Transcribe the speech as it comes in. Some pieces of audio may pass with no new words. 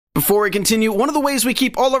Before we continue, one of the ways we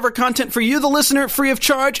keep all of our content for you, the listener, free of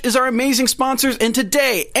charge is our amazing sponsors, and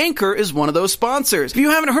today, Anchor is one of those sponsors. If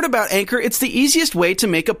you haven't heard about Anchor, it's the easiest way to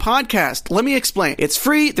make a podcast. Let me explain. It's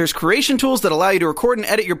free, there's creation tools that allow you to record and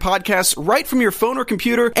edit your podcasts right from your phone or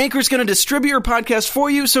computer. Anchor's going to distribute your podcast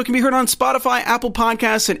for you so it can be heard on Spotify, Apple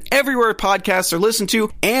Podcasts, and everywhere podcasts are listened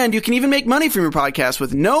to, and you can even make money from your podcast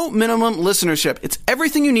with no minimum listenership. It's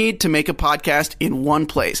everything you need to make a podcast in one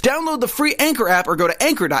place. Download the free Anchor app or go to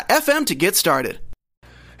anchor.fm to get started.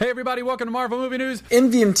 Hey everybody, welcome to Marvel Movie News.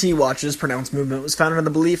 MVMT Watch's pronounced movement was founded on the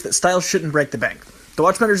belief that style shouldn't break the bank. The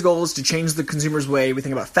watchmaker's goal is to change the consumer's way we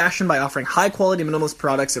think about fashion by offering high-quality minimalist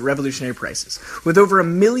products at revolutionary prices. With over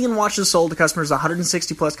 1 million watches sold to customers in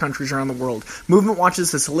 160-plus countries around the world, Movement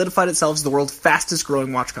Watches has solidified itself as the world's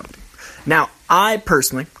fastest-growing watch company. Now, I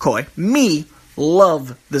personally,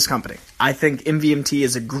 love this company. I think MVMT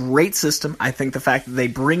is a great system. I think the fact that they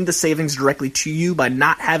bring the savings directly to you by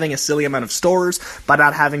not having a silly amount of stores, by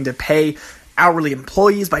not having to pay hourly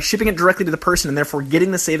employees, by shipping it directly to the person and therefore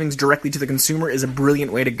getting the savings directly to the consumer is a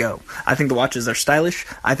brilliant way to go. I think the watches are stylish.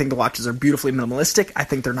 I think the watches are beautifully minimalistic. I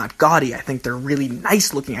think they're not gaudy. I think they're really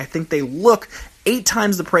nice looking. I think they look 8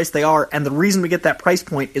 times the price they are, and the reason we get that price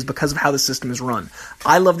point is because of how the system is run.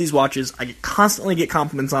 I love these watches. I constantly get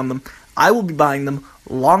compliments on them. I will be buying them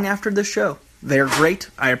long after this show. They're great.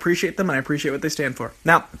 I appreciate them, and I appreciate what they stand for.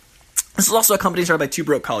 Now, this is also a company started by 2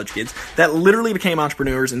 broke college kids that literally became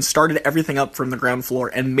entrepreneurs and started everything up from the ground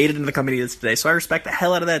floor and made it into the company it is today, so I respect the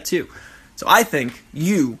hell out of that, too. So I think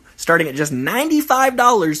you, starting at just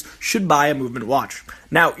 $95, should buy a Movement watch.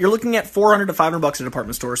 Now, you're looking at $400 to $500 at a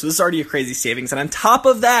department store, so this is already a crazy savings, and on top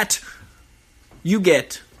of that, you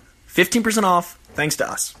get 15% off thanks to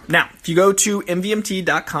us. Now, if you go to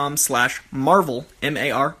mvmt.com/marvel,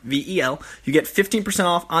 M-A-R-V-E-L, you get 15%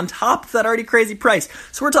 off on top of that already crazy price.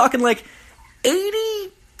 So we're talking like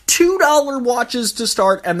 $82 watches to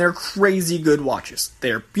start, and they're crazy good watches.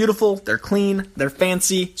 They're beautiful, they're clean, they're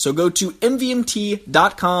fancy. So go to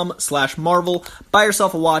mvmt.com/marvel, buy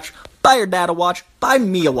yourself a watch, buy your dad a watch, buy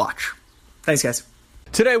me a watch. Thanks, guys.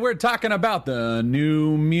 Today we're talking about the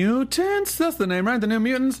New Mutants. That's the name, right? The New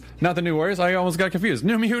Mutants? Not the New Warriors. I almost got confused.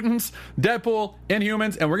 New Mutants, Deadpool,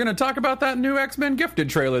 Inhumans, and we're going to talk about that new X-Men Gifted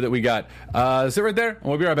trailer that we got. Sit right there, and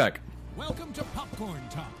we'll be right back. Welcome to Popcorn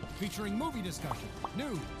Talk, featuring movie discussion,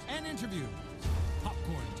 news, and interviews.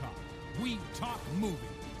 Popcorn Talk. We talk movie.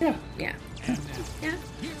 Yeah. As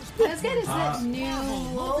good as that New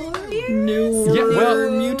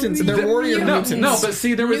Mutants. They're Warrior Mutants. No, but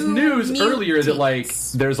see, there was news earlier that, like,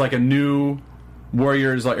 there's, like, a new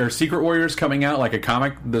Warriors, like, or Secret Warriors coming out, like a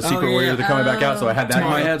comic, the Secret Warriors are coming back out, so I had that in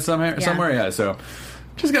my head somewhere, so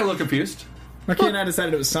just got a little confused. Marquis and I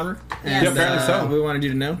decided it was summer, and apparently so. We wanted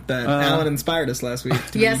you to know that Alan inspired us last week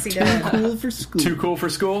to Yes, he did. cool for school. Too cool for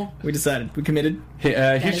school? We decided. We committed.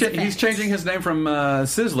 He's changing his name from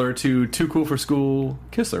Sizzler to Too Cool for School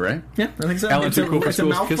Kissler, right? Yeah, I think so. Alan, it's Too Cool for School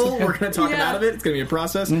mouthful. Kissler. We're going to talk out of it. It's going to be a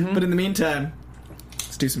process. But in the meantime,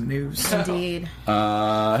 let's do some news. Indeed.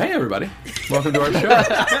 Hey, everybody. Welcome to our show.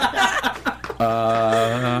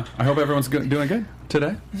 I hope everyone's doing good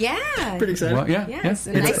today. Yeah. Pretty excited. Well, yeah. Yes.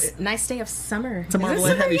 A nice day of summer. It's a Marvel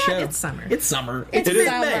heavy show. It's summer. It's summer. It's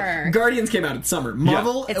summer. Guardians came out in summer.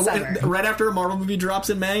 Marvel, It's summer. Right after a Marvel movie drops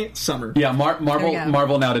in May, summer. Yeah,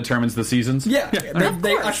 Marvel now determines the seasons. Yeah.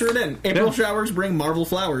 They usher it in. April showers bring Marvel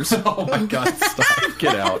flowers. Oh my God! Stop!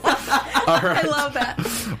 Get out! All right. I love that.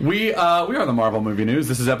 We are the Marvel Movie News.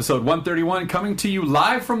 This is episode 131, coming to you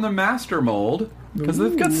live from the Master Mold. Because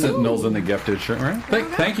they've got Sentinels in the Gifted shirt, right?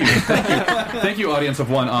 Thank you, audience of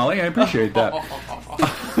one, Ollie. I appreciate that.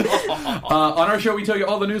 On our show, we tell you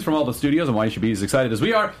all the news from all the studios and why you should be as excited as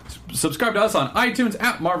we are. Subscribe to us on iTunes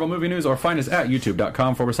at Marvel Movie News, or find us at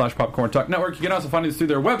youtube.com/Popcorn Talk Network. You can also find us through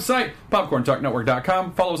their website,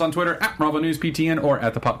 popcorntalknetwork.com. Follow us on Twitter at Marvel News PTN or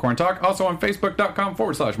at the Popcorn Talk. Also on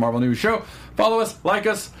Facebook.com/Marvel News Show. Follow us, like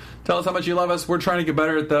us, tell us how much you love us. We're trying to get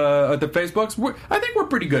better at the Facebooks. I think we're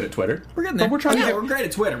pretty good at Twitter. We're getting there. We're great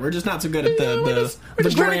at Twitter. We're just not so good at we're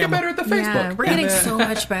just trying to get better at the Facebook. Yeah, we're getting so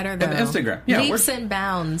much better, though. And Instagram. Yeah, leaps and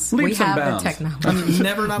bounds. Leaps we have and bounds. the technology. I'm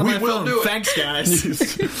never not on my phone. do it. Thanks, guys.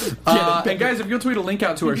 And guys, if you'll tweet a link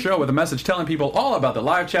out to our show with a message telling people all about the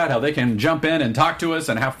live chat, how they can jump in and talk to us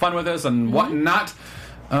and have fun with us and whatnot.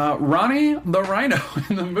 Ronnie the Rhino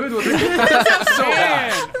in the mood with me. That's so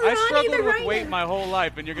bad. I struggled with weight my whole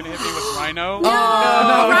life, and you're going to hit me with Rhino?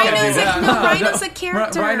 No, Rhino's a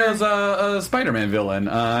character. Rhino's a Spider-Man villain,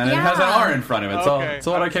 and it has an R in front of it. So that's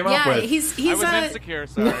what I came up with. He's I was insecure,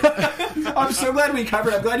 sorry. I'm so glad we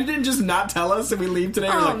covered. I'm glad you didn't just not tell us and we leave today.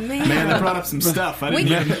 Oh, We're like, man. I brought up some stuff. I We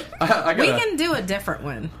didn't can, I we gotta, can do a different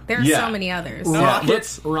one. There's Yeah. so many others.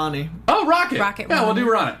 Rocket Ronnie. Oh, Rocket. Rocket Yeah, we'll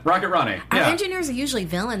Ronnie. do Rocket Ronnie. Our Yeah. engineers are usually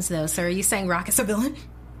villains, though. So are you saying Rocket's a villain?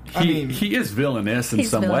 He is villainous in He's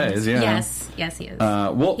some villainous. ways, yeah. Yes, he is.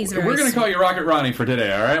 Well, He's we're very going to call sweet. you Rocket Ronnie for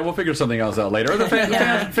today, all right? We'll figure something else out later. Or the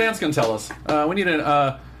fans can tell us. We need an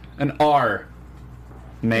R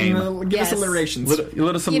name. Give us Yes. alliterations.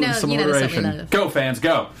 Let us some, You know- some you know that's what we alliteration. love. Go, fans,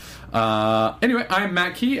 go. Anyway, I'm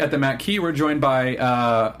Matt Key at the Matt Key. We're joined by,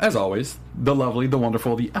 as always, the lovely, the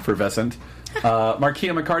wonderful, the effervescent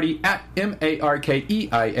Markeia McCarty at MarkeIAMCCARTY.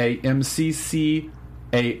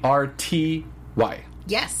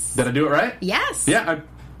 Yes. Did I do it right? Yes. Yeah, I'm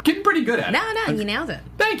getting pretty good at it. No, you nailed it.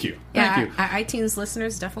 Thank you. Yeah, Thank you. Our iTunes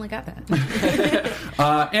listeners definitely got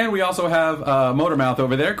that. And we also have Motormouth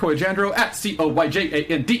over there, Koyjandro at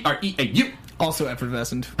COYJANDREAU. Also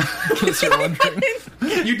effervescent. In case you're wondering.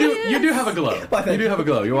 You do have a glow. You do have a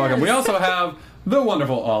glow. You're welcome. We also have the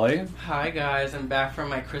wonderful Ollie. Hi guys, I'm back from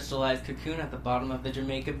my crystallized cocoon at the bottom of the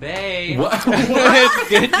Jamaica Bay. What? It's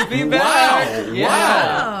good to be back. Wow. Yeah.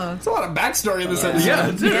 Wow. There's a lot of backstory in this episode. Yeah,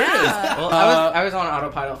 it is. Well, I was on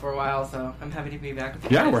autopilot for a while, so I'm happy to be back with you.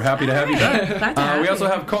 Yeah, guys. we're happy to have you Glad back. to have We also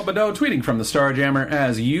you. have Colt Badeau tweeting from the Starjammer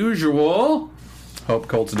as usual. Hope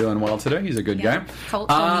Colt's doing well today. He's a good guy.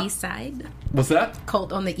 Colt on the east side. What's that?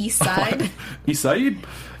 Colt on the east side. Eastside?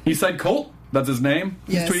 Eastside Colt? That's his name?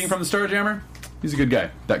 Yes. He's tweeting from the Starjammer? He's a good guy,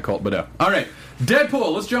 that Colt Badeau. All right,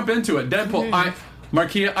 Deadpool. Let's jump into it. Deadpool.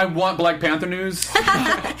 Markeia, I want Black Panther news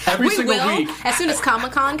every We single will. week. As soon as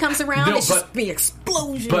Comic-Con comes around, No, it's just the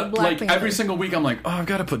explosion But of Black like Panther. every single week, I'm like, oh, I've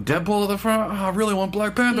got to put Deadpool at the front. Oh, I really want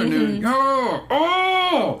Black Panther Mm-hmm.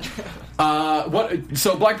 news. What?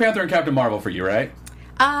 So Black Panther and Captain Marvel for you, right?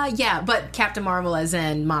 Yeah, but Captain Marvel as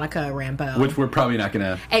in Monica Rambeau. Which we're probably not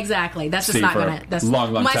gonna. Exactly. That's just See not for a gonna. That's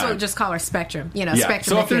long might as well time. just call her Spectrum. You know, Yeah.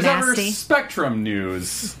 Spectrum. So if if you're there's ever nasty, Spectrum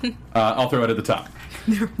news, I'll throw it at the top.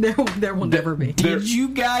 there will never be. Did you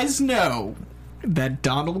guys know that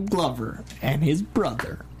Donald Glover and his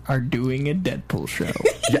brother are doing a Deadpool show?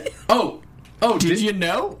 Yeah. Oh. Did you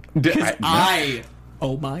know? Did- Because I-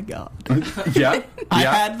 oh my god. Yeah. I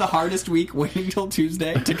Yeah. had the hardest week waiting till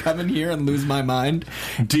Tuesday to come in here and lose my mind.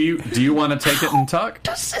 Do you want to take it and talk?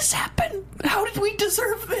 Does this happen? How did we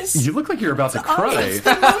deserve this? You look like you're about to Oh, cry. it's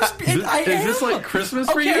the most, Is I this am. like Christmas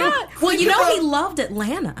for Okay. you? Yeah. Well, you Think know about- he loved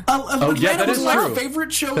Atlanta. Atlanta yeah, that was is my true.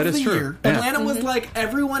 favorite show That of is the true. year. Yeah. Atlanta was like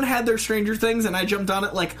everyone had their Stranger Things, and I jumped on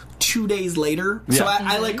it like 2 days later. So Yeah.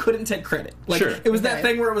 I like couldn't take credit. Like Sure. it was that Right.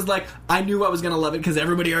 thing where it was like I knew I was gonna love it because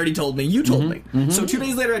everybody already told me. You told me. So 2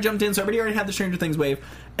 days later I jumped in. So everybody already had the Stranger Things wave.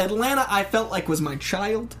 Atlanta, I felt like was my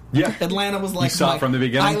child. Yeah. Atlanta was like saw it my- from the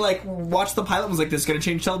beginning? I like watched the pilot and was like, this is gonna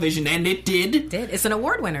change television, and it did. It's an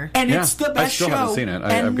award winner. And Yeah. it's the I best still show. haven't seen it. And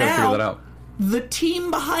I've got to figure now, that out. The team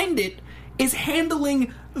behind it is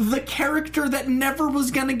handling the character that never was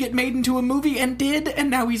going to get made into a movie and did, and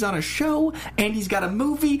now he's on a show, and he's got a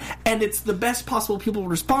movie, and it's the best possible people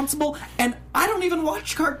responsible. And I don't even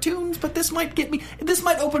watch cartoons, but this might get me. This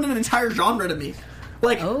might open an entire genre to me.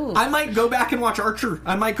 Like, Oh. I might go back and watch Archer.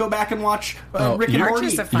 I might go back and watch Rick and you're- Morty.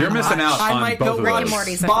 Archer's a fun You're missing watch. out I on might both go of watch Rick and those.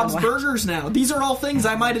 Morty's a Bob's fun watch. Burgers now. These are all things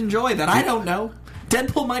I might enjoy that I don't know.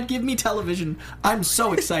 Deadpool might give me television. I'm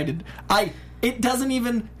so excited. It doesn't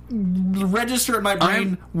even register in my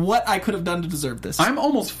brain what I could have done to deserve this. I'm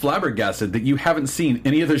almost flabbergasted that you haven't seen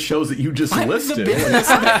any of the shows that you just I'm in the listed. business.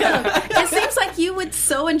 It seems like you would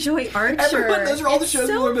so enjoy Archer. Everyone, those are all the It's shows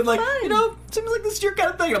so who have been like, fun. you know, seems like this is your kind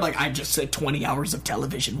of thing. And I'm like, I just said 20 hours of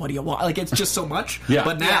television. What do you want? Like, it's just so much. Yeah.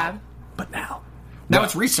 But now, Yeah. now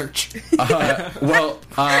it's research.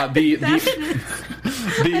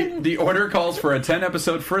 The order calls for a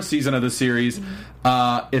 10-episode first season of the series.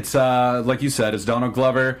 It's like you said, it's Donald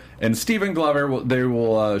Glover and Stephen Glover. They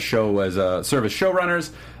will serve as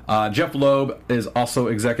showrunners. Jeff Loeb is also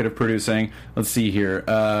executive producing. Let's see here.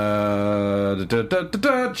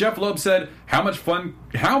 Jeff Loeb said, "How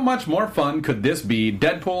much more fun could this be?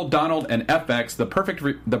 Deadpool, Donald, and FX, the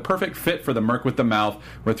perfect fit for the Merc with the mouth.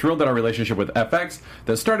 We're thrilled that our relationship with FX,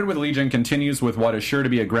 that started with Legion, continues with what is sure to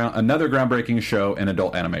be another groundbreaking show in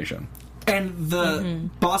adult animation." And the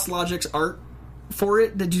Boss Logic's art for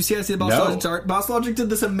it? Did you see the Boss No. Logic art? Boss Logic did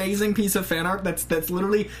this amazing piece of fan art that's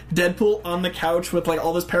literally Deadpool on the couch with like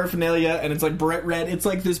all this paraphernalia, and it's like bright red. It's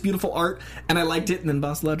like this beautiful art, and I liked it. And then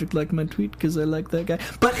Boss Logic liked my tweet because I like that guy.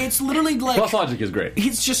 But it's literally like Boss Logic is great.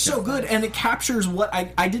 He's just so good, and it captures what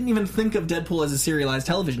I didn't even think of Deadpool as a serialized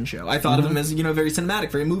television show. I thought of him as, very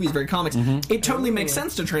cinematic, very movies, very comics. It totally makes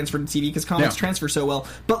sense to transfer to TV because comics transfer so well.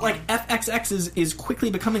 But like FXX is quickly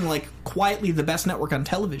becoming like quietly the best network on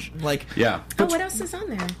television. Like what else is on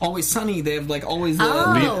there? Always Sunny. They have like always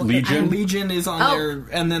Legion. Legion is on there,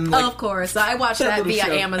 and then like of course I watched that little via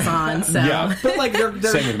show. Amazon. So but like they're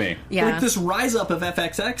Same with me. Yeah. like this rise up of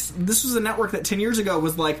FXX. This was a network that 10 years ago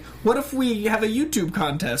was like, what if we have a YouTube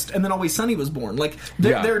contest? And then Always Sunny was born. Like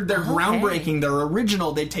they're groundbreaking. They're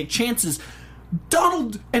original. They take chances.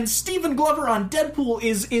 Donald and Stephen Glover on Deadpool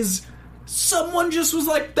is someone just was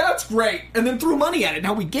like, that's great, and then threw money at it.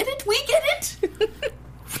 Now we get it.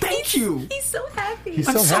 Thank you. he's so happy. He's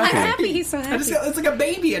I'm so so happy. happy. He's so happy. It's like a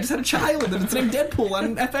baby. I just had a child, and it's named Deadpool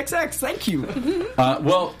on FXX. Thank you.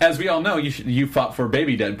 Well, as we all know, you fought for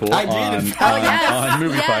Baby Deadpool I did, in on, fact. on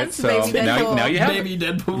Movie Yes, Fight. So Baby Deadpool. now you have Baby it.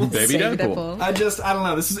 Deadpool. Baby Deadpool. I don't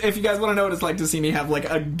know. This is, if you guys want to know what it's like to see me have like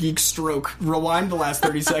a geek stroke, rewind the last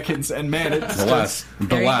 30 seconds, and man, it's The last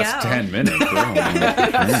There you go. 10 minutes.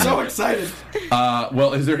 I'm so excited.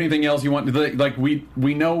 Well, is there anything else you want? Like we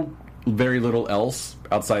know very little else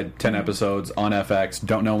outside 10 episodes on FX.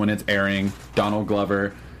 Don't know when it's airing. Donald Glover.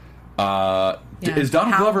 Is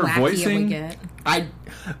Donald How Glover wacky it would voicing? get.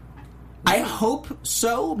 I hope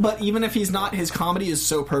so, but even if he's not, his comedy is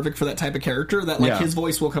so perfect for that type of character that like his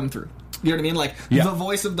voice will come through. You know what I mean? Like the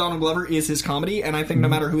voice of Donald Glover is his comedy, and I think no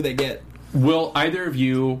matter who they get. Will either of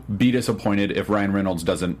you be disappointed if Ryan Reynolds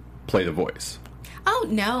doesn't play the voice? Oh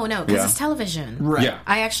no, because Yeah. it's television. Right. Yeah.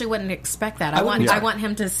 I actually wouldn't expect that. I I want wouldn't- I want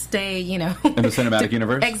him to stay, In the cinematic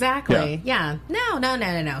universe? Exactly. Yeah.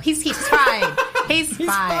 No. He's fine. He's He's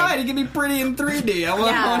fine. He can be pretty in 3D.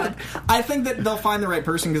 I think that they'll find the right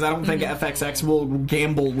person because I don't think FXX will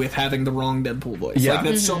gamble with having the wrong Deadpool voice. Yeah. Like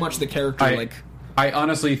that's so much the character. I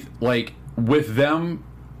honestly like with them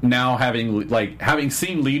now having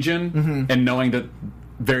seen Legion and knowing that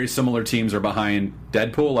very similar teams are behind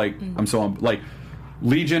Deadpool.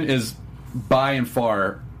 Legion is by and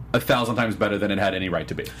far 1,000 times better than it had any right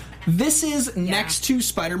to be. This is next to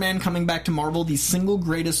Spider-Man coming back to Marvel, the single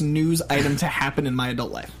greatest news item to happen in my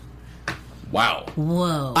adult life. Wow.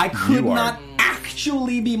 Whoa. I could You are- not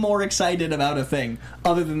actually be more excited about a thing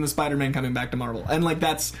other than the Spider-Man coming back to Marvel. And like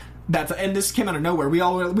that's and this came out of nowhere. We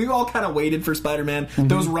all kind of waited for Spider-Man.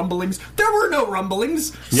 Those rumblings. There were no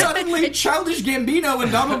rumblings. Suddenly, Childish Gambino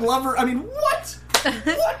and Donald Glover. I mean, what?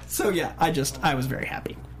 What? So yeah, I was very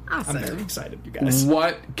happy. Awesome. I'm very excited, you guys.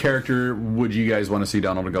 What character would you guys want to see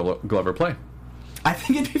Donald Glover play? I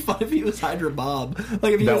think it'd be fun if he was Hydra Bob.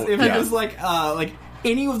 Like if he was like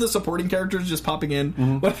any of the supporting characters just popping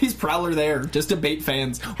in. What if he's Prowler there just to bait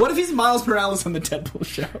fans? What if he's Miles Morales on the Deadpool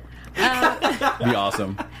show? Be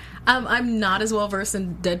awesome. I'm not as well versed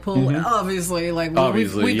in Deadpool. Obviously, like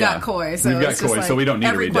Obviously, we've yeah. got Coy, so We've got it's just Coy, like so we don't need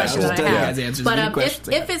to every read question Deadpool. that I Yeah. have. Answers But any questions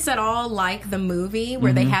I if have. it's at all like the movie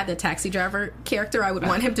where they had the taxi driver character, I would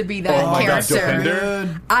want him to be that Oh my God, character.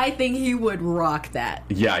 Dopinder? I think he would rock that.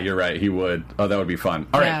 Yeah, you're right. He would. Oh, that would be fun.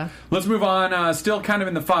 All Yeah. right, let's move on. Still kind of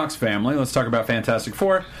in the Fox family. Let's talk about Fantastic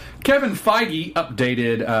Four. Kevin Feige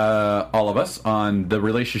updated all of us on the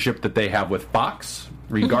relationship that they have with Fox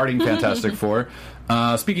regarding Fantastic Four.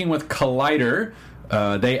 Speaking with Collider,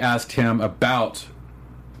 they asked him about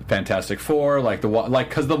Fantastic Four,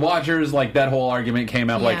 because the Watchers, that whole argument came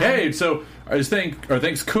out, like, Yeah. hey, so are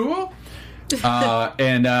things cool?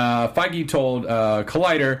 And Feige told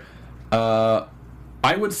Collider,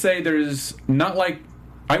 I would say there's not like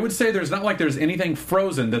there's anything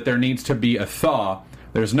frozen that there needs to be a thaw.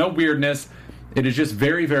 There's no weirdness. It is just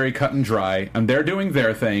very, very cut and dry, and they're doing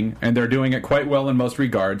their thing, and they're doing it quite well in most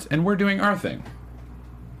regards, and we're doing our thing.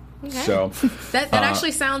 Okay. So that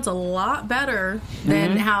actually sounds a lot better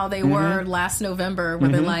than how they were last November, where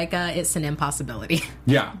they're like, it's an impossibility.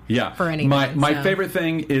 yeah. For anything, My so. favorite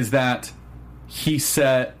thing is that he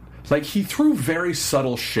said, he threw very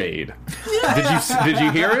subtle shade. Did you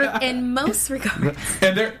hear it? In most regards.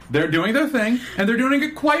 And they're doing their thing, and they're doing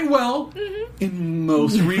it quite well in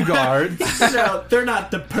most regards. So they're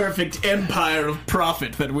not the perfect empire of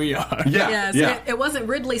profit that we are. Yeah, Yes, yeah. it wasn't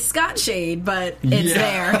Ridley Scott shade, but it's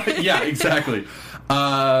there. Yeah, exactly.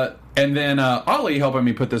 And then Ollie, helping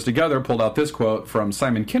me put this together, pulled out this quote from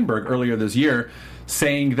Simon Kinberg earlier this year,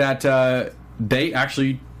 saying that they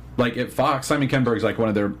actually like at Fox, Simon Kinberg's like one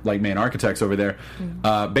of their like main architects over there,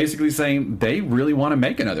 basically saying they really want to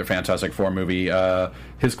make another Fantastic Four movie.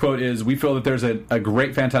 His quote is, "We feel that there's a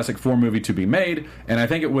great Fantastic Four movie to be made, and I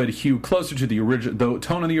think it would hew closer to the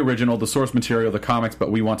tone of the original, the source material, the comics,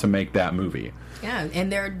 but we want to make that movie." Yeah,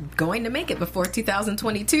 and they're going to make it before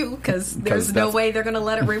 2022 because there's no way they're going to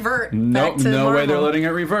let it revert. Back to no way Marvel. they're letting it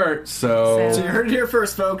revert. So So you heard it here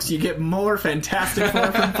first, folks. You get more Fantastic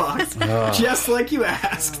Four from Fox, just like you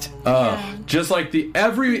asked. just like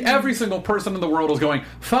every single person in the world is going,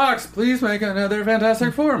 Fox, please make another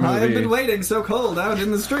Fantastic Four movie. I have been waiting so cold out in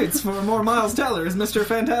the streets for more Miles Teller as Mr.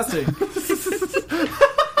 Fantastic.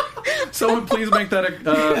 Someone please make that a gift.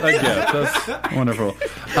 That's wonderful.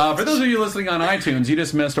 For those of you listening on iTunes, you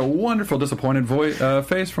just missed a wonderful disappointed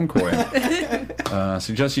face from Coy.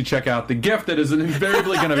 Suggest you check out the gift that is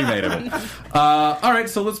invariably going to be made of it. All right,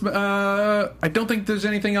 so let's... I don't think there's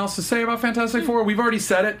anything else to say about Fantastic Four. We've already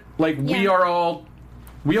said it. Like, we all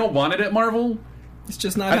wanted it, Marvel. It's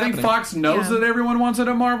just not I happening. think Fox knows that everyone wants it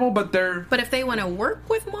at Marvel, but they're... But if they want to work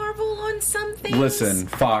with Marvel on some things... Listen,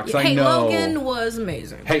 Fox, I hey, know... Logan was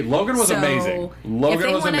amazing. Hey, Logan was amazing.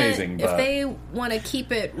 Logan was amazing, but... If they want to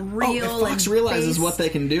keep it real... if Fox realizes what they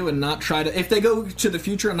can do and not try to... If they go to the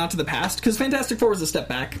future and not to the past, because Fantastic Four was a step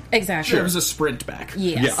back. Exactly. It was a sprint back.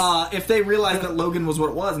 Yes. If they realize that Logan was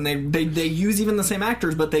what it was, and they use even the same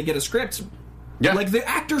actors, but they get a script... Yeah. Like, the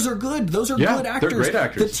actors are good. Those are good actors. They're great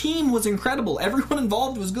actors. The team was incredible. Everyone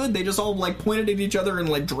involved was good. They just all, like, pointed at each other and,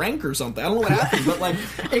 like, drank or something. I don't know what happened, but, like,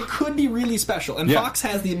 it could be really special. And Fox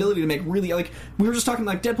has the ability to make really, like, we were just talking,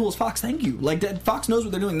 like, Deadpool is Fox. Thank you. Like, Fox knows what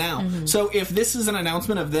they're doing now. Mm-hmm. So if this is an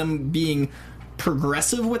announcement of them being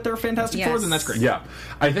progressive with their Fantastic Four, then that's great. Yeah.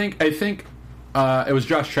 I think it was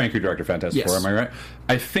Josh Trank who directed Fantastic Four, am I right?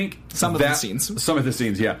 I think Some of the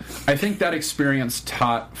scenes, yeah. I think that experience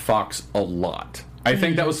taught Fox a lot. I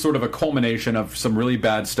think that was sort of a culmination of some really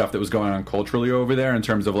bad stuff that was going on culturally over there in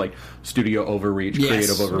terms of, like, studio overreach,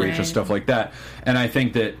 creative overreach, and stuff like that. And I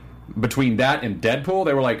think that between that and Deadpool,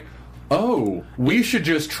 they were like, oh, we should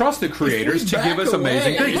just trust the creators to give us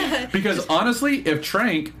amazing things. Because, honestly, if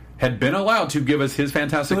Trank had been allowed to give us his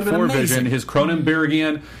Fantastic Four vision, his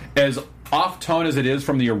Cronenbergian, as off-tone as it is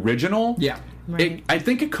from the original... Yeah. Right. I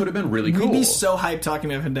think it could have been really cool. We'd be so hyped talking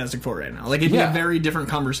about Fantastic Four right now. Like, it'd be a very different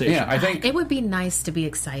conversation. Yeah, I think... It would be nice to be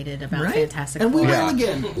excited about Right? Fantastic And Four. we will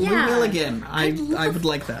again. Yeah. We will again. I would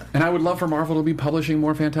like that. And I would love for Marvel to be publishing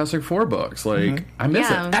more Fantastic Four books. Like, I miss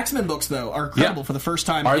it. X-Men books, though, are incredible for the first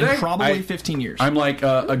time Are in they? probably 15 years. I'm like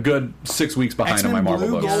a good 6 weeks behind X-Men on my Marvel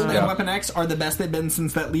Blue, books. Gold, and Weapon X are the best they've been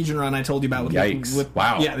since that Legion run I told you about. Yikes.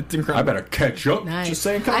 Wow. Yeah, it's incredible. I better catch up. Nice. Just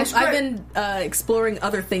saying, I've been exploring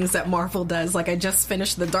other things that Marvel does. Like, I just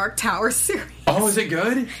finished the Dark Tower series. Oh, is it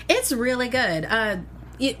good? It's really good.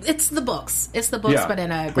 It's the books. It's the books, but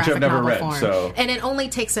in a Which graphic I've never novel read, form. so. And it only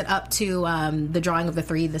takes it up to the drawing of the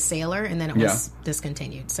three, the sailor, and then it was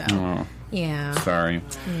discontinued. So, yeah. Sorry.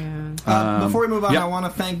 Before we move on, yep. I want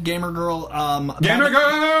to thank Gamer Girl. Gamer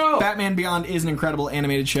Girl! Batman Beyond is an incredible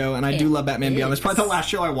animated show, and I do love Batman Beyond. It's probably the last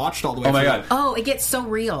show I watched all the way Oh my through. god. Oh, it gets so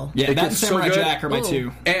real. Yeah, It that and gets so Samurai good. Jack are my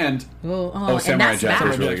two. And and Samurai that's Jack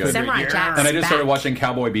back. is really good. Samurai Jack's And I just started back. watching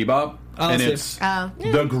Cowboy Bebop, and see. it's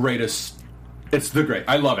the greatest. It's the great.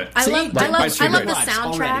 I love it. I love the great. soundtrack.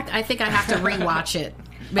 Already. I think I have to rewatch it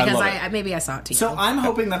because love I maybe I saw it too. So I'm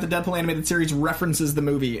hoping that the Deadpool animated series references the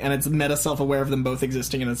movie, and it's meta self-aware of them both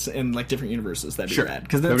existing in like different universes. That'd be rad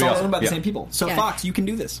because That'd it's be all awesome. owned by the Yeah. same people. So Yeah. Fox, you can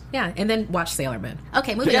do this. yeah, and then watch Sailor Moon.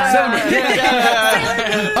 Okay, moving on.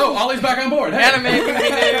 Oh, Ollie's back on board. Hey. Anime.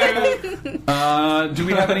 Do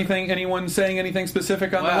we have anyone saying anything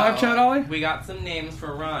specific on the live chat, Ollie? We got some names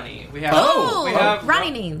for Ronnie. We have Oh, we have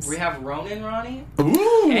Ronnie names. We have Ronin Ronnie. Ooh,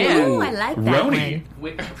 Ooh, I like that Roni.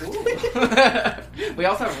 one. We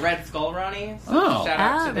also have Red Skull Ronnie. So Oh. shout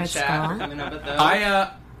out to the Red chat Skull. for coming up with those.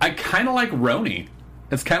 I kind of like Roni.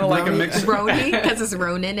 It's kind of like a mix. Roni, because it's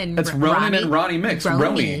Ronin and It's Ronin and Ronnie mixed.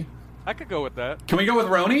 Roni. I could go with that. Can we go with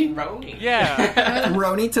Roni? Roni. Yeah.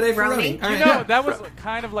 Roni today for Roni. Roni. All You right. know, that was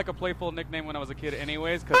kind of like a playful nickname when I was a kid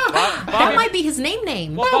anyways, because That might be his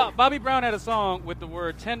name. Bobby Brown had a song with the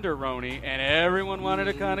word tenderoni, and everyone wanted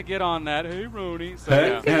to kind of get on that. Hey, Roni. So,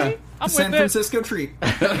 yeah. I'm San with it. Francisco treat.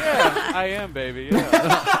 Yeah, I am, baby.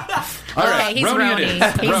 Yeah. All right, Okay, he's Roni Roni. it is.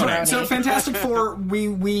 He's Roni. Roni. So Fantastic Four,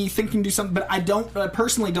 we think can do something, but I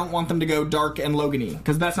personally don't want them to go dark and Logan-y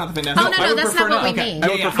because that's not the Fantastic Oh, no, Four. no, I would that's prefer not what we okay. mean. I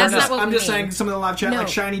would Yeah, prefer I'm That's just, not what I'm we just mean. saying some of the live chat, No. like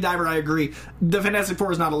Shiny Diver, I agree. The Fantastic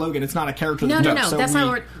Four is not a Logan. It's not a character. No, of the no, book, no. so That's we- not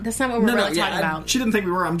what we're really talking about. She didn't think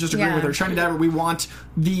we were. I'm just agreeing Yeah. with her. Shiny Diver, we want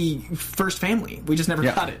the first family. We just never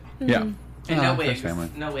got it. Yeah. And no wigs. First Family.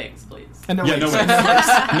 No wigs, please. And no, Yeah, no wigs. wigs.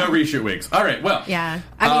 No reshoot wigs. All right, well. Yeah,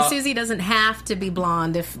 I mean, Susie doesn't have to be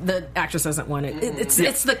blonde if the actress doesn't want it.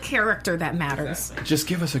 It's the character that matters. Just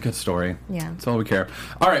give us a good story. Yeah. That's all we care.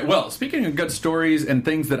 All right, well, speaking of good stories and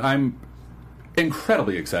things that I'm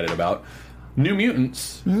incredibly excited about, New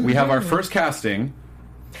Mutants, we have our first casting,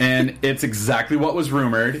 and it's exactly what was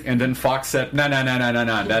rumored, and then Fox said, no,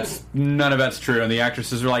 that's, none of that's true, and the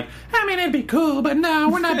actresses were like, I mean, it'd be cool, but no,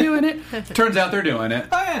 we're not doing it. Turns out they're doing it.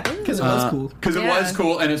 Oh, yeah, because it was cool. Because it was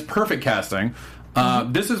cool, and it's perfect casting.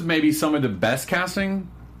 This is maybe some of the best casting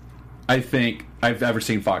I think I've ever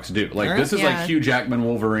seen Fox do. Like, this is like Hugh Jackman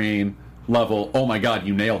Wolverine level, oh my god,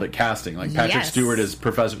 you nailed it casting. Like, Patrick Stewart is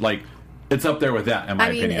Professor, like, it's up there with that, in my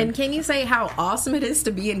opinion. And can you say how awesome it is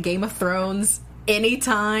to be in Game of Thrones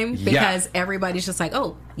anytime? Because everybody's just like,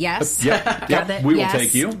 oh, yes. Yep. We will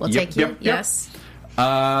take you. We'll take you. Yes.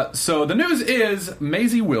 So the news is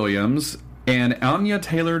Maisie Williams and Anya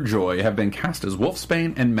Taylor-Joy have been cast as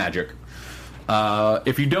Wolfsbane and Magic.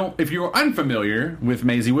 If you're unfamiliar with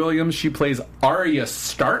Maisie Williams, she plays Arya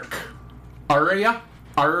Stark. Arya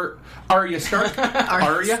Stark. Arya Stark.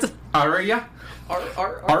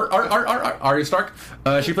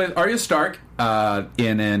 She plays Arya Stark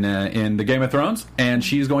in the Game of Thrones, and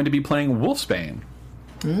she's going to be playing Wolfsbane.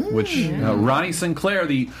 Which Ronnie Sinclair,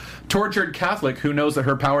 the tortured Catholic who knows that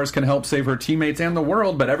her powers can help save her teammates and the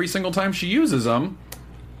world, but every single time she uses them,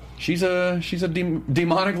 she's a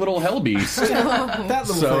demonic little hell beast. That little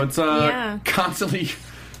So thing. it's constantly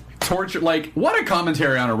torture. Like, what a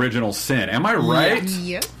commentary on original sin. Am I right?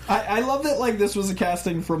 Yep. I love that, like, this was a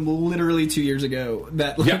casting from literally 2 years ago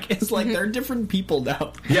that, like, is like, they're different people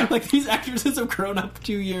now. Yeah. Like, these actresses have grown up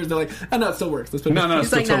 2 years. They're like, oh, no, it still works. Let's put No, it He's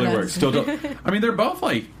still like, totally no. works. I mean, they're both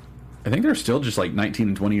like, I think they're still just like 19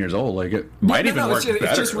 and 20 years old. Like, it might even work better.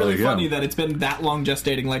 It's just really Like, funny that it's been that long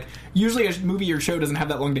gestating. Like, usually a movie or show doesn't have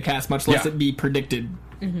that long to cast, much less it be predicted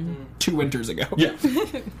 2 winters ago. Yeah.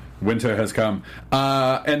 Winter has come.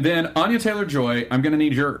 And then Anya Taylor-Joy, I'm going to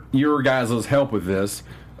need your guys' help with this.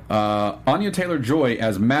 Anya Taylor-Joy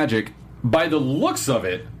as Magic, by the looks of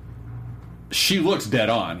it, she looks dead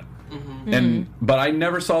on. But I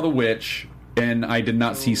never saw The Witch, and I did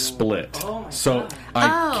not see Split. So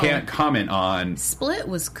I can't comment on... Split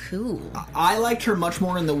was cool. I liked her much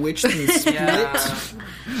more in The Witch than Split.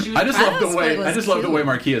 I just love the way love the way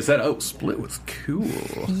Marquia said, "Oh, Split was cool."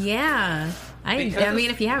 Yeah. I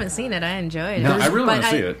mean, if you haven't seen it, I enjoyed it. No, I really want to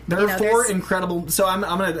see it. There are 4 incredible... So I'm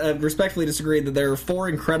going to respectfully disagree that there are 4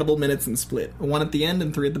 incredible minutes in Split. 1 at the end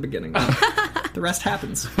and 3 at the beginning. The rest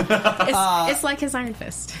happens. It's like his Iron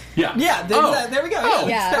Fist. Yeah. Yeah, there we go. Oh,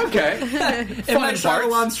 Yeah. okay. M. Night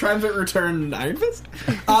Shyamalan's Triumphant Return, Iron Fist.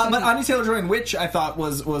 But Anya Taylor-Joy in Witch, I thought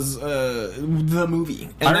was the movie.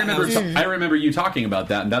 And I remember you talking about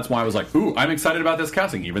that, and that's why I was like, "Ooh, I'm excited about this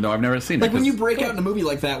casting," even though I've never seen it. Like, when you break out in a movie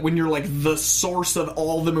like that, when you're like the source of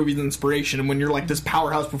all the movie's inspiration, and when you're like this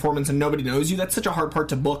powerhouse performance and nobody knows you, that's such a hard part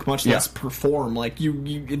to book, much less perform. Like, the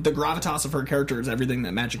gravitas of her character is everything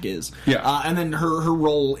that Magic is. Yeah. And then her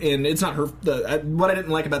role in... It's not her... what I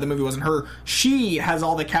didn't like about the movie wasn't her. She has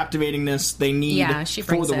all the captivatingness they need she for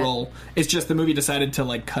brings the it. role. It's just the movie decided to,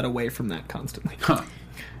 like, cut away from that constantly. I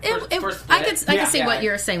could see what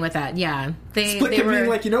you're saying with that. Yeah. Split kept being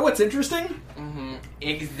like, you know what's interesting?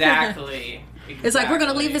 Exactly. It's like, we're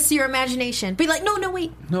going to leave this to your imagination. Be like, no,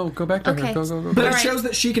 wait. No, go back to her. Okay. Go. But it Alright. shows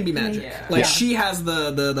that she can be Magic. Yeah. Like, she has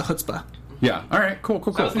the chutzpah. Yeah. All right. Cool. That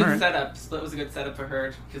was a All good right. setup. Split was a good setup for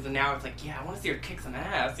her because now it's like, I want to see her kick some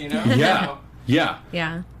ass, you know? Yeah. Yeah.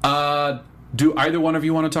 Yeah. Do either one of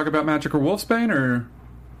you want to talk about Magic or Wolfsbane, or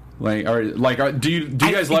do you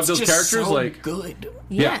guys love those characters? So like, good.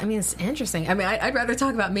 Yeah, Yeah. I mean, it's interesting. I mean, I'd rather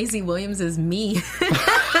talk about Maisie Williams as me.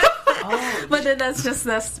 But then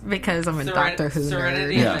that's because I'm a Doctor Who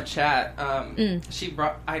Serenity nerd. in the chat. She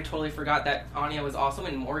brought. I totally forgot that Anya was also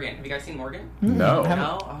in Morgan. Have you guys seen Morgan? no.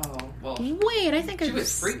 No. Oh well. Wait, I think She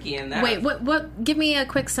was freaky in that. Wait, what? Give me a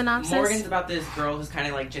quick synopsis. Morgan's about this girl who's kind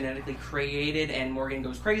of like genetically created, and Morgan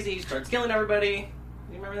goes crazy, starts killing everybody.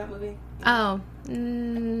 You remember that movie? Oh,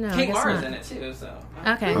 no. I Kate guess Mara's not. in it too. So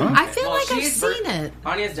Okay. Huh? I feel Well, like I've she's seen it.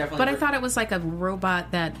 Anya's definitely. But I thought it was like a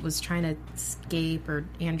robot that was trying to escape, or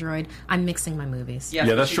android. I'm mixing my movies. Yeah,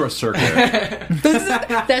 that's Short Circuit.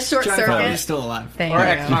 That's Short John Crowley's Circuit. still alive. Thank or you.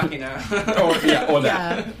 Ex Machina. or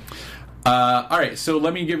that. All right, so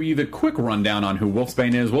let me give you the quick rundown on who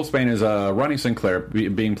Wolfsbane is. Wolfsbane is Ronnie Sinclair,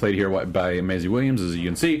 being played here by Maisie Williams, as you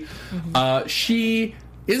can see. She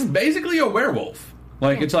is basically a werewolf.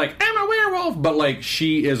 Like, it's like, I'm a werewolf, but, like,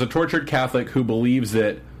 she is a tortured Catholic who believes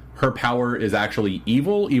that her power is actually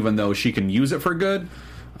evil, even though she can use it for good.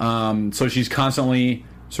 So she's constantly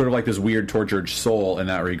sort of like this weird tortured soul in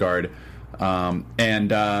that regard.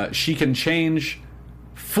 And she can change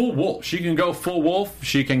full wolf. She can go full wolf.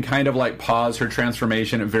 She can kind of like pause her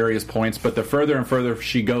transformation at various points, but the further and further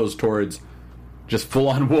she goes towards just full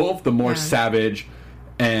on wolf, the more savage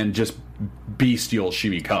and just bestial she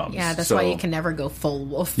becomes. Yeah, that's why you can never go full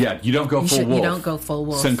wolf. Yeah, you don't go full wolf. You don't go full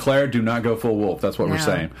wolf. Sinclair, do not go full wolf. That's what we're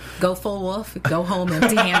saying. Go full wolf, go home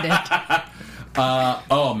empty-handed.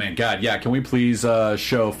 Oh, man, God, yeah. Can we please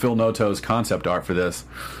show Phil Noto's concept art for this?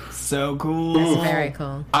 So cool. It's very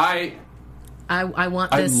cool. I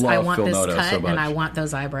want this. I want Phil this Noto cut, so much. and I want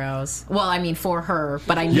those eyebrows. Well, I mean, for her,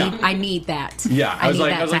 but I need that. Yeah, I was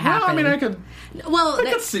like, that to well, happen. I mean, I could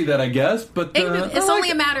see that, I guess, but it's only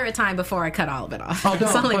a matter of time before I cut all of it off. Oh, no,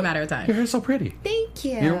 it's only a matter of time. Your hair's so pretty. Thank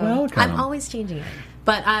you. You're welcome. I'm always changing it,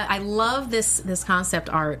 but I love this concept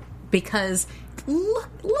art because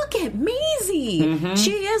look at Maisie.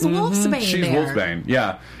 She is Wolfsbane. She's there. Wolfsbane,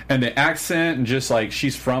 yeah. And the accent and just like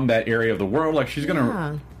she's from that area of the world, like she's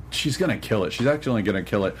gonna kill it. She's actually gonna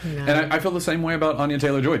kill it. Yeah. And I feel the same way about Anya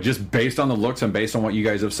Taylor-Joy, just based on the looks and based on what you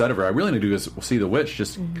guys have said of her. I really need to see The Witch,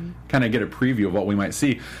 just kind of get a preview of what we might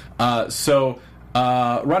see.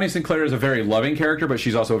 Ronnie Sinclair is a very loving character, but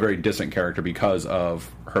she's also a very distant character because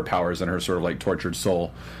of her powers and her sort of like tortured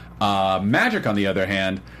soul. Magic, on the other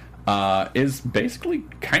hand, is basically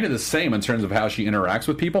kind of the same in terms of how she interacts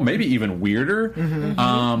with people, maybe even weirder.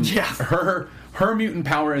 Her mutant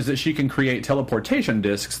power is that she can create teleportation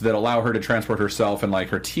discs that allow her to transport herself and like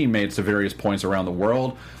her teammates to various points around the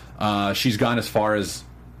world. She's gone as far as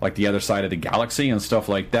like the other side of the galaxy and stuff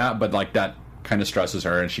like that, but like that kind of stresses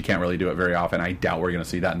her and she can't really do it very often. I doubt we're going to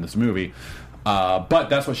see that in this movie. But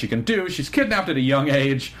that's what she can do. She's kidnapped at a young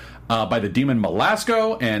age by the demon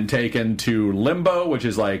Malasco and taken to Limbo, which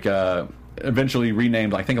is like eventually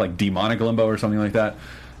renamed, I think, like Demonic Limbo or something like that.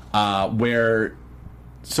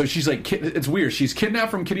 So she's like, it's weird. She's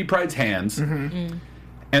kidnapped from Kitty Pryde's hands and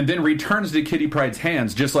then returns to Kitty Pryde's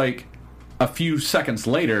hands just like a few seconds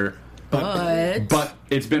later. But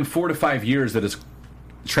it's been 4 to 5 years that has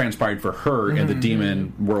transpired for her in the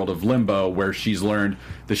demon world of Limbo, where she's learned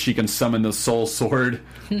that she can summon the Soul Sword,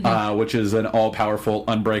 which is an all-powerful,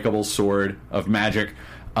 unbreakable sword of magic.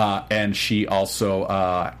 And she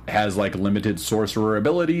also has like limited sorcerer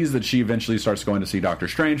abilities that she eventually starts going to see Doctor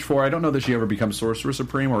Strange for. I don't know that she ever becomes Sorcerer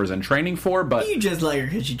Supreme or is in training for, but you just like her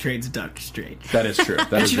because she trades with Doctor Strange. That is true.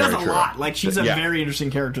 That and is she very does a true. lot. Like she's a very interesting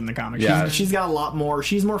character in the comics. Yeah. She's got a lot more.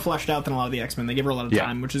 She's more fleshed out than a lot of the X-Men. They give her a lot of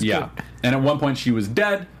time, which is good. And at one point she was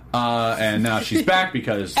dead, and now she's back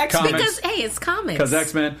because X-Men. comics. Because hey, it's comics. Because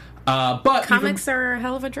X-Men. But comics are a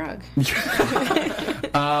hell of a drug.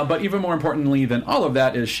 But even more importantly than all of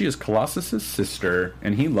that is she is Colossus's sister,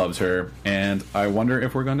 and he loves her. And I wonder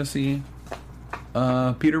if we're going to see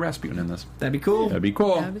Peter Rasputin in this. That'd be cool. That'd be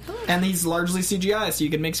cool. And he's largely CGI, so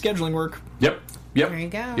you can make scheduling work. Yep. There you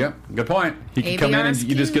go. Yep. Good point. He can come in and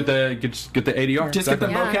you just get the ADR. Just get the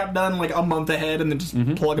mocap done like a month ahead, and then just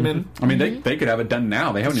plug them in. I mean, they could have it done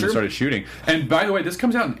now. They haven't even started shooting. And by the way, this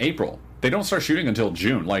comes out in April. They don't start shooting until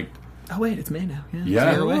June. Like, oh wait, it's May now.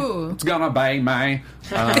 Yeah, it's gonna be May.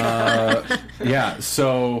 Yeah.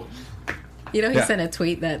 So, you know, he sent a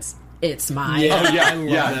tweet that's "It's mine." Yeah. Oh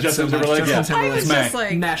yeah. Justin Timberlake. I was just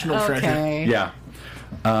like, national treasure. Yeah.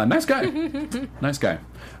 Nice guy. Nice guy.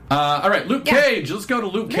 All right, Luke Cage. Let's go to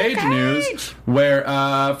Luke Cage news. Where,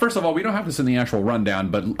 first of all, we don't have this in the actual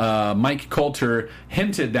rundown, but Mike Coulter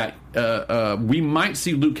hinted that we might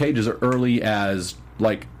see Luke Cage as early as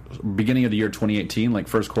like beginning of the year 2018, like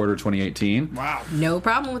first quarter 2018. Wow. No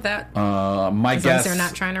problem with that. My as guess. Long as they're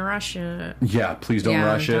not trying to rush it. Yeah, please don't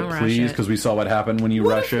rush it, please, because we saw what happened when you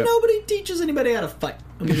rush it. Nobody teaches anybody how to fight.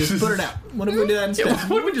 Let me just put it out. What if we do that instead?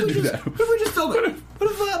 What if we just do that? What if we just film it?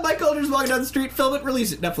 What if Mike Coulter's walking down the street, film it,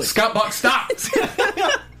 release it, Netflix? Scott Buck, stop!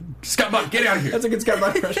 Scott Buck, get out of here. That's a good Scott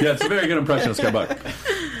Buck impression. Yeah, it's a very good impression of Scott Buck.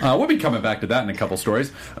 We'll be coming back to that in a couple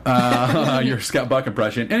stories. Your Scott Buck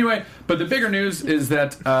impression. Anyway, but the bigger news is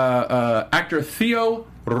that actor Theo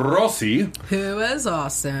Rossi, who is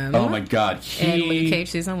awesome. Oh my God. In Luke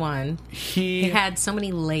Cage season 1. He had so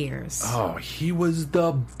many layers. Oh, he was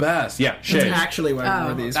the best. Yeah, Shades. That's actually why we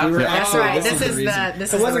wore these. That's right. This is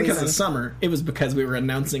the It wasn't because of summer. It was because we were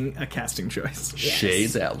announcing a casting choice. Yes.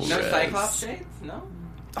 Shades Alvarez. No Cyclops shades? No?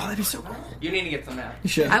 Oh, that'd be so cool. You need to get some now. You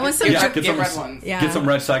should. I want some. Get red ones. Yeah. Get some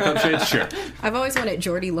red Cyclops shades? Sure. I've always wanted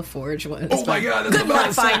Geordie LaForge ones. Oh my God, that's good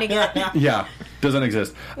luck finding it. Yeah, doesn't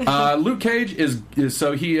exist. Luke Cage is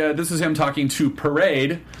so he. This is him talking to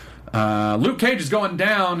Parade. Luke Cage is going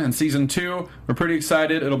down in season 2. We're pretty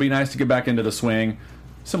excited. It'll be nice to get back into the swing.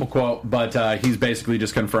 Simple quote, but he's basically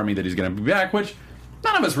just confirming that he's going to be back, which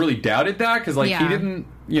none of us really doubted that because, like, he Yeah. didn't,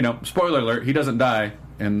 spoiler alert, he doesn't die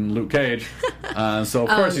in Luke Cage. So, of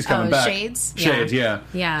course, he's coming back. Shades? Shades, yeah.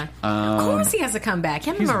 Yeah. Of course he has to come back.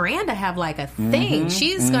 Him and Miranda have like a thing.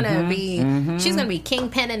 She's gonna be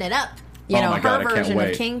Kingpinning it up. Oh my God, her I can't version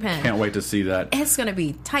wait. of Kingpin. Can't wait to see that. It's going to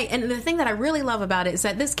be tight. And the thing that I really love about it is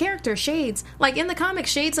that this character, Shades, like in the comic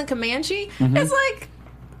Shades and Comanche, it's like,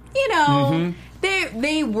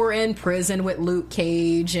 they were in prison with Luke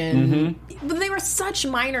Cage, and but they were such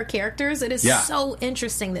minor characters. It is so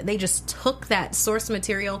interesting that they just took that source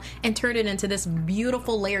material and turned it into this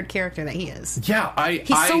beautiful layered character that he is. Yeah,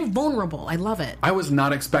 He's so vulnerable. I love it. I was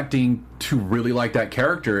not expecting to really like that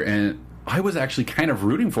character, and I was actually kind of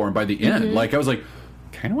rooting for him by the end. Like, I was like,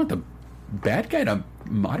 kind of want the bad guy to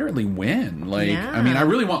moderately win. Like, I mean, I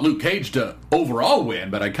really want Luke Cage to overall win,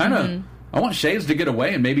 but I kind of I want Shades to get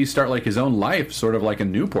away and maybe start like his own life, sort of like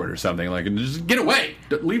in Newport or something. Like, just get away,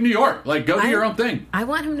 leave New York, like go do your own thing. I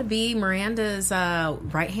want him to be Miranda's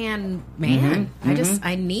right hand man.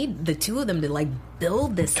 I need the two of them to like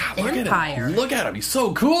build this empire. Look at him, he's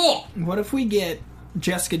so cool. What if we get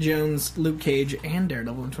Jessica Jones, Luke Cage, and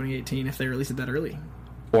Daredevil in 2018 if they release it that early?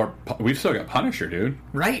 Or we've still got Punisher, dude.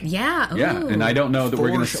 Right? Yeah. Yeah, Ooh. and I don't know that we're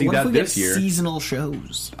going to see what that if we this get year. Seasonal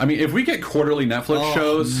shows. I mean, if we get quarterly Netflix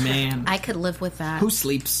shows, man, I could live with that. who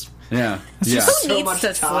sleeps? yeah. Who so needs much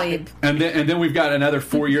to time. sleep? And then we've got another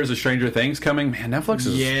 4 years of Stranger Things coming. Man, Netflix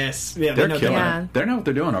is Yeah, they're they know killing that. it. They know what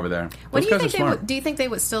they're doing over there. What Those do you guys think are they smart. would? Do you think they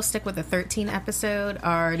would still stick with the 13 episode,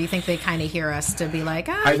 or do you think they kind of hear us to be like,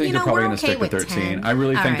 I think they're probably we're going to okay stick with with 13. 10. I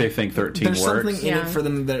really All think they right. think 13 There's works. something in it for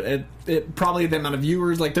them that it probably the amount of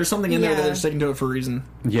viewers. Like, there's something in there that they're sticking to it for a reason.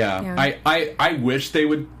 Yeah. I wish they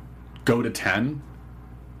would go to 10.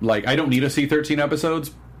 Like, I don't need to see 13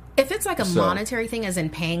 episodes. If it's like a monetary thing, as in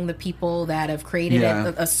paying the people that have created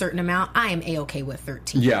it a certain amount, I am a-okay with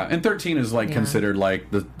 13. Yeah, and 13 is like considered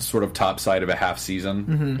like the sort of top side of a half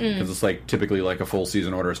season because it's like typically like a full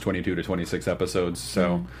season order is 22 to 26 episodes.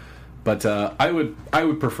 So, but I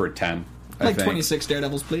would prefer 10. I Like think. 26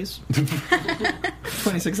 Daredevils, please.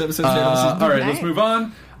 26 episodes. Daredevil season. All right, let's move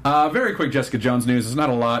on. Very quick Jessica Jones news. It's not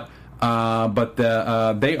a lot. But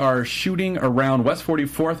they are shooting around West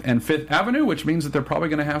 44th and 5th Avenue, which means that they're probably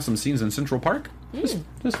going to have some scenes in Central Park. Just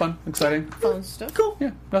fun, exciting. Fun stuff. Cool.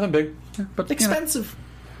 Yeah, nothing big. Yeah, but Expensive.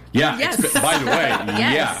 Yeah, Yes. by the way,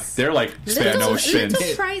 Yes. they're like spare no expense.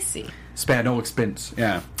 Little pricey. Spare no expense.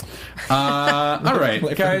 Yeah. All right,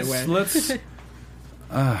 Like guys, right away. let's.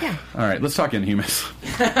 All right, let's talk Inhumans.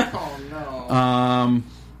 Oh no.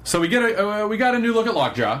 So we got a new look at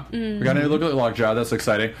Lockjaw. We got a new look at Lockjaw. That's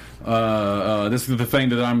exciting. This is the thing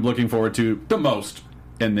that I'm looking forward to the most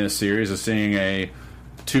in this series is seeing a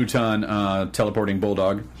 2-ton teleporting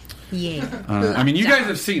bulldog. Yeah. I mean, you guys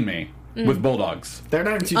have seen me with bulldogs. They're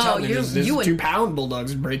not even 2 Oh, pounds. you would- 2-pound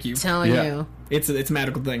bulldogs break you. Telling Yeah. you. It's a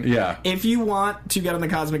magical thing. Yeah. If you want to get on the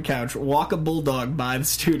Cosmic Couch, walk a bulldog by the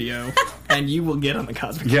studio, and you will get on the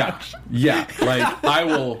Cosmic Couch. Yeah. Like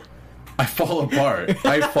I fall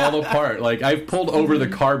apart. Like I've pulled over the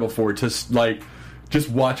car before to like just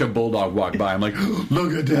watch a bulldog walk by. I'm like,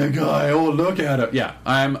 look at that guy. Oh, look at him. Yeah,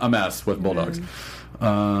 I'm a mess with bulldogs.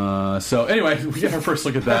 So anyway, we get our first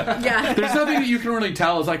look at that. Yeah. There's nothing that you can really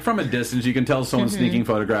tell. It's like from a distance you can tell someone's sneaking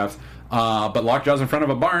photographs. But Lockjaw's in front of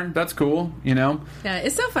a barn. That's cool, you know? Yeah,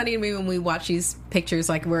 it's so funny to me when we watch these pictures,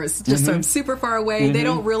 like where it's just from super far away. They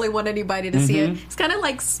don't really want anybody to see it. It's kind of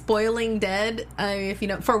like Spoiling Dead. If you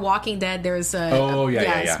know, for Walking Dead, there's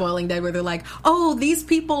yeah. Spoiling Dead, where they're like, oh, these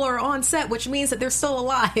people are on set, which means that they're still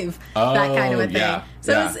alive. Oh, that kind of a thing. yeah,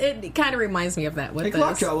 So yeah. it kind of reminds me of that with Like, this.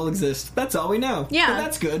 Lockjaw will exist. That's all we know. Yeah, But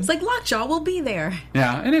that's good. It's like Lockjaw will be there.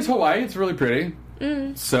 Yeah, and it's Hawaii. It's really pretty.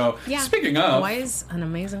 So, Yeah. speaking of... Hawaii's an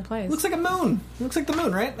amazing place. Looks like a moon. Looks like the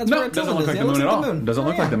moon, right? That's No, where it doesn't Attila look is. like Yeah, the it looks moon at all. the moon. Doesn't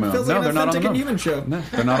look yeah. like the moon. Feels No, like they're an not on the authentic moon. Inhuman show. No,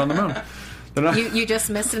 they're not on the moon. They're not. you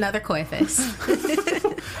just missed another koi face.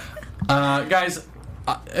 Guys,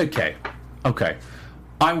 okay.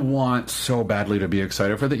 I want so badly to be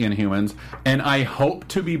excited for the Inhumans, and I hope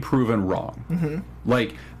to be proven wrong.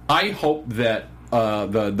 Like, I hope that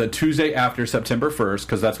the Tuesday after September 1st,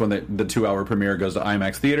 because that's when the 2-hour premiere goes to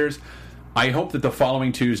IMAX theaters, I hope that the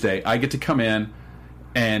following Tuesday I get to come in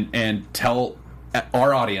and tell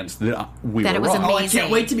our audience that we That were it was wrong. Oh, I amazing.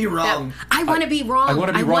 can't wait to be wrong. I want to be wrong. I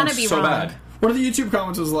want to be wrong wanna be so wrong. bad. One of the YouTube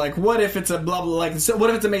comments was like, "What if it's a blah blah? Like, so what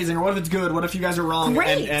if it's amazing, or what if it's good? What if you guys are wrong?"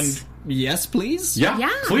 Great. And yes, please. Yeah, Yeah.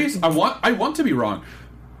 please. I want to be wrong.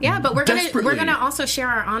 Yeah, but we're Desperately. gonna also share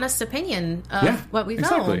our honest opinion of what we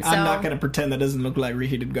exactly. know. So. I'm not going to pretend that doesn't look like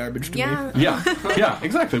reheated garbage to me. Yeah.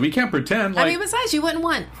 Exactly. We can't pretend like... I mean, besides, you wouldn't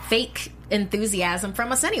want fake enthusiasm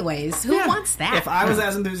from us anyways. Who wants that? If I was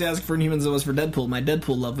as enthusiastic for Inhumans as I was for Deadpool, my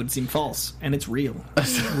Deadpool love would seem false, and it's real.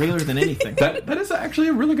 Realer than anything. That is actually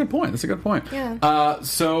a really good point. That's a good point. Yeah.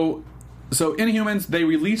 So Inhumans, they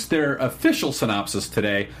released their official synopsis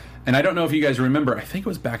today, and I don't know if you guys remember, I think it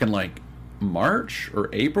was back in like March or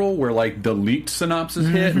April where like the leaked synopsis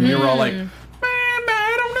hit, and we were all like, man,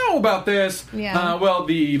 I don't know about this. Yeah. Well,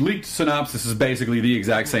 the leaked synopsis is basically the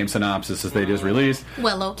exact same synopsis as they just released.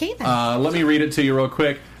 Well, okay then. Let me read it to you real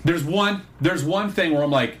quick. There's one thing where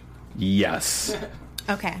I'm like, yes.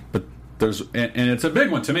 Okay. But and it's a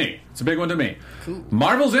big one to me. It's a big one to me. Cool.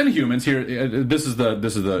 Marvel's Inhumans here. This is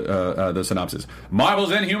the synopsis.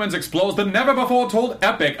 Marvel's Inhumans explores the never-before-told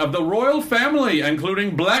epic of the royal family,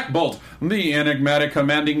 including Black Bolt, the enigmatic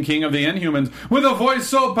commanding king of the Inhumans, with a voice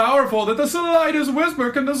so powerful that the slightest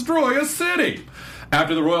whisper can destroy a city.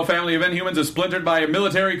 After the royal family of Inhumans is splintered by a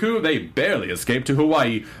military coup, they barely escape to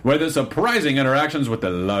Hawaii, where the surprising interactions with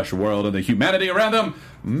the lush world and the humanity around them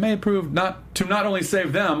may prove not only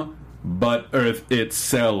save them, but Earth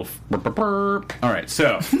itself. Alright,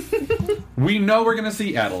 so we know we're going to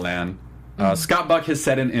see Attilan. Scott Buck has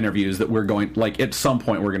said in interviews that we're going, like, at some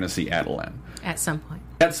point we're going to see Attilan. At some point.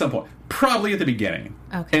 At some point. Probably at the beginning.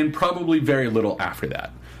 Okay. And probably very little after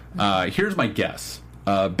that. Here's my guess.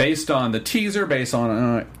 Based on the teaser, based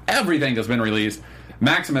on everything that's been released,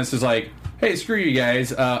 Maximus is like, hey, screw you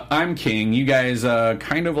guys. I'm king. You guys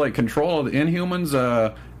kind of like control the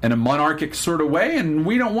Inhumans in a monarchic sort of way, and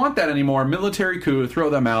we don't want that anymore. Military coup, throw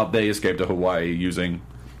them out. They escape to Hawaii using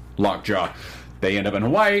Lockjaw. They end up in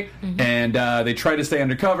Hawaii, and they try to stay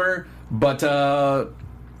undercover, but,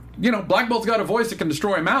 Black Bolt's got a voice that can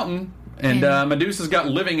destroy a mountain, and Medusa's got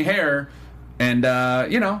living hair, and,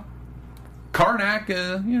 Karnak,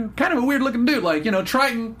 kind of a weird-looking dude. Like,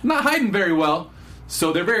 Triton, not hiding very well.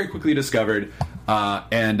 So they're very quickly discovered,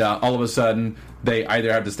 and all of a sudden, they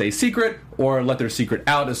either have to stay secret or let their secret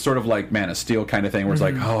out. It's sort of like Man of Steel kind of thing, where it's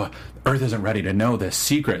like, oh, Earth isn't ready to know this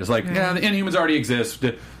secret. It's like, the Inhumans already exist.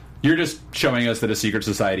 You're just showing us that a secret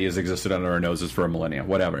society has existed under our noses for a millennia,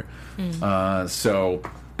 whatever. So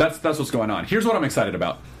that's what's going on. Here's what I'm excited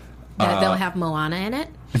about. They'll have Moana in it?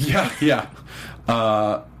 Yeah.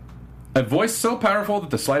 A voice so powerful that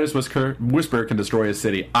the slightest whisper can destroy a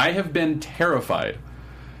city. I have been terrified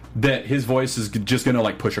that his voice is just going to,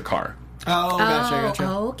 like, push a car. Oh, gotcha.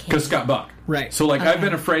 Okay. Because Scott Buck. Right. So, like, I've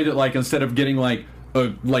been afraid that, like, instead of getting, like, a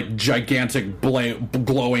gigantic,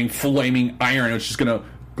 glowing, flaming iron, it's just going to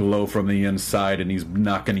glow from the inside, and he's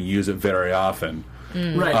not going to use it very often.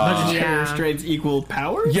 Right. Budgetary restraints equal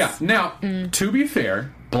powers? Yeah. Now, to be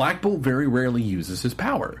fair, Black Bolt very rarely uses his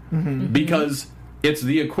power. Because it's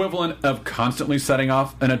the equivalent of constantly setting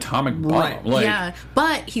off an atomic bomb. Right. Like,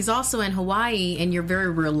 but he's also in Hawaii, and you're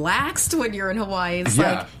very relaxed when you're in Hawaii. It's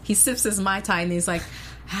like he sips his Mai Tai, and he's like,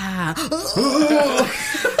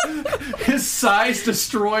 his sighs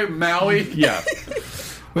destroy Maui. Yeah.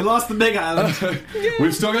 We lost the Big Island.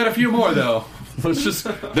 We've still got a few more, though.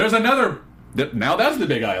 There's another. Now that's the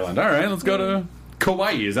Big Island. All right, let's go to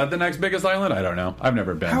Kauai. Is that the next biggest island? I don't know. I've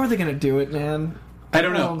never been. How are they going to do it, man? I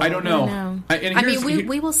don't know. I don't know.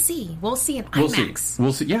 We will see. We'll see in IMAX.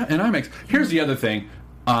 We'll see. Yeah, in IMAX. Here's the other thing.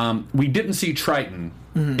 We didn't see Triton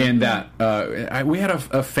in that. We had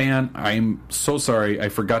a fan. I'm so sorry. I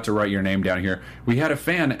forgot to write your name down here. We had a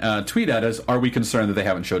fan tweet at us, are we concerned that they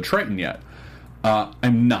haven't showed Triton yet?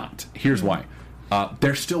 I'm not. Here's why.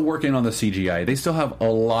 They're still working on the CGI. They still have a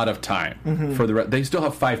lot of time for the. They still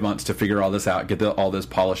have 5 months to figure all this out, get all this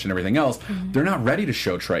polished and everything else. They're not ready to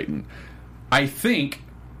show Triton. I think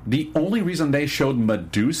the only reason they showed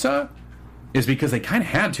Medusa is because they kind of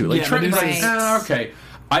had to. Like, Triton's like, okay.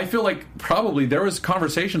 I feel like probably there was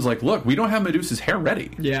conversations like, look, we don't have Medusa's hair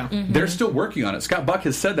ready. Yeah. They're still working on it. Scott Buck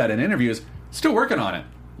has said that in interviews. Still working on it.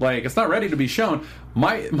 Like, it's not ready to be shown.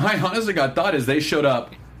 My honest to God thought is they showed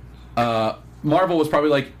up. Marvel was probably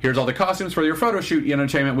like, here's all the costumes for your photo shoot,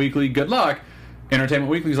 Entertainment Weekly, good luck.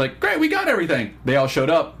 Entertainment Weekly's like, great, we got everything. They all showed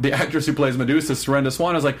up. The actress who plays Medusa, Serenda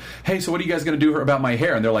Swan, is like, hey, so what are you guys going to do about my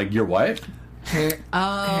hair? And they're like, your what?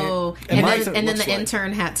 Oh, and then the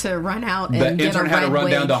intern had to run out and the get intern a had red to run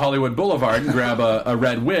wig. down to Hollywood Boulevard and grab a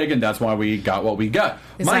red wig, and that's why we got what we got.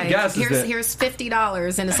 It's my like, guess is that here's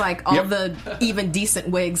 $50, and it's like all the even decent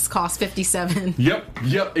wigs cost $57.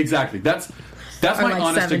 Yep, exactly. That's my like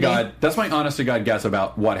honest 70. to God. That's my honest to God guess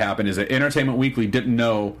about what happened. Is that Entertainment Weekly didn't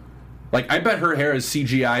know Like, I bet her hair is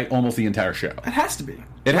CGI almost the entire show. It has to be.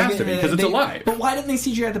 It has to be, because it's alive. But why didn't they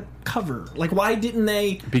CGI the cover? Like, why didn't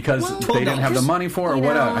they? Because they didn't have the money for it, or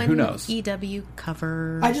whatever. Who knows? EW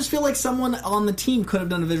cover. I just feel like someone on the team could have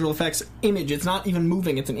done a visual effects image. It's not even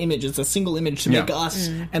moving. It's an image. It's a single image to make us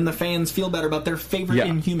and the fans feel better about their favorite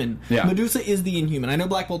Inhuman. Yeah. Medusa is the Inhuman. I know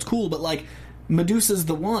Black Bolt's cool, but, like, Medusa's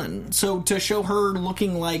the one. So to show her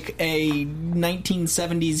looking like a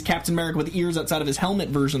 1970s Captain America with ears outside of his helmet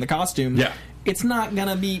version of the costume, it's not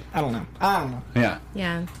gonna be. I don't know.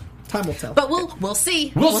 Yeah. Time will tell. But we'll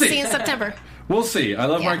see. We'll see. See in September. We'll see. I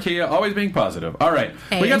love Markeia always being positive. All right,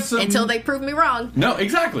 Hey, we got some until they prove me wrong. No,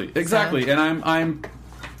 exactly. And I'm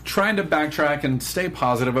trying to backtrack and stay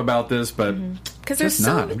positive about this, but because there's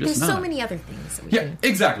so many other things. That we can...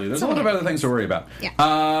 exactly. There's a lot of other things to worry about.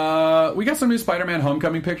 Yeah. We got some new Spider-Man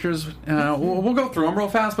Homecoming pictures. We'll go through them real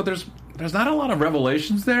fast, but there's not a lot of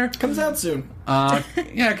revelations there. Comes out soon.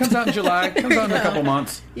 It comes out in July. Comes out in a couple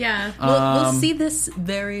months. Yeah, we'll see this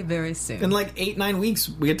very, very soon. In like 8-9 weeks,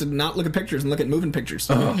 we get to not look at pictures and look at moving pictures.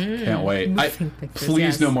 Can't wait.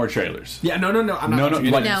 Please, no more trailers. Yeah, no. I'm not.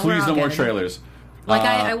 Please, no more trailers. Like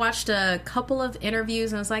I watched a couple of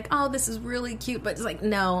interviews and I was like, "Oh, this is really cute," but it's like,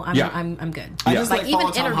 no, I'm good. I just like follow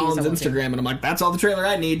even Tom interviews Holland's Instagram, and I'm like, that's all the trailer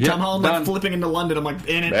I need. Yep, Tom Holland done. like flipping into London. I'm like,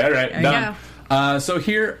 in it. All right, There done. you So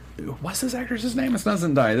here, what's this actress's name? It's not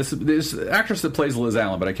Zendaya. This actress that plays Liz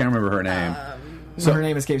Allen, but I can't remember her name. So her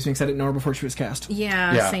name escapes me because I didn't know her before she was cast.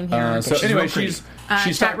 Yeah. Same here. So anyway, she's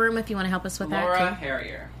chat room if you want to help us with Laura that.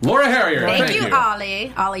 Harrier. Laura Harrier. Thank you,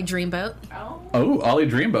 Ollie. Ollie Dreamboat. Oh, Ollie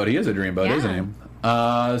Dreamboat. He is a dreamboat, isn't he?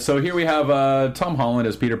 So here we have Tom Holland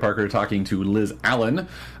as Peter Parker talking to Liz Allen.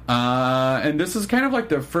 And this is kind of like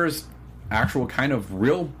the first actual kind of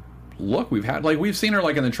real look we've had. Like, we've seen her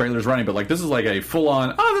like in the trailers running, but like this is like a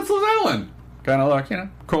full-on, that's Liz Allen kind of look,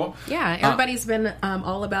 cool. Yeah, everybody's been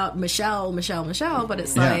all about Michelle, but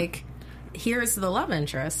it's like, here's the love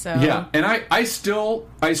interest. So yeah, and I still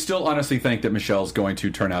honestly think that Michelle's going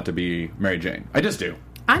to turn out to be Mary Jane. I just do.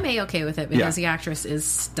 I'm A-okay with it because the actress is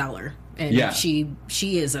stellar. And she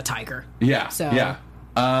is a tiger. Yeah. So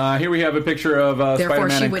here we have a picture of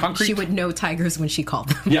Spider-Man in concrete. She would know tigers when she called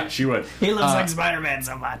them. Yeah, she would. He looks like Spider-Man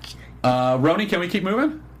so much. Roni, can we keep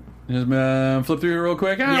moving? Just flip through here real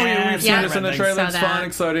quick. We've seen this in the trailer. It's fun,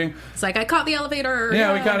 exciting. It's like, I caught the elevator.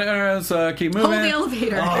 Yeah, we got it. Let's keep moving. Hold the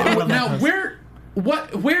elevator. Now,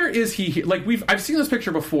 where is he? Like, I've seen this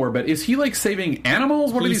picture before, but is he like saving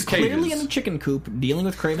animals? What are these cages? He's clearly in a chicken coop dealing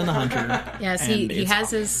with Kraven the Hunter. Yes, he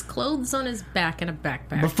has his clothes on his back and a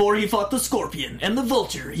backpack. Before he fought the scorpion and the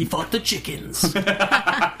vulture, he fought the chickens.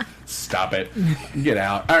 Stop it. Get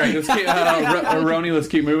out. All right, let's keep, Roni, let's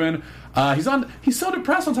keep moving. He's so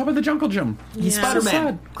depressed on top of the jungle gym. He's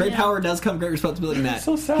Spider-Man. Great power does come great responsibility in that.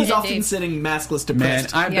 So sad. He's often sitting maskless,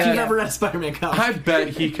 depressed. Man, I bet you've never read a Spider-Man comic. I bet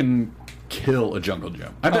he can kill a jungle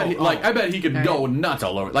gym. I bet he could go nuts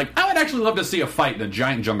all over. Like, I would actually love to see a fight in a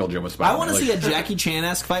giant jungle gym with Spider-Man. I want to see a Jackie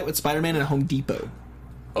Chan-esque fight with Spider-Man in a Home Depot.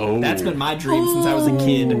 Oh, that's been my dream since I was a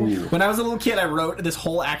kid. When I was a little kid, I wrote this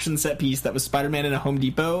whole action set piece that was Spider-Man in a Home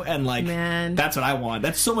Depot, and that's what I want.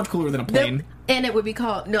 That's so much cooler than a plane. And it would be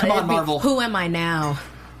called Come on, Marvel. Who Am I Now?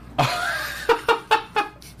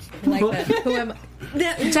 Like that. Who am I?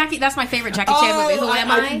 Jackie, that's my favorite Jackie Chan movie. Who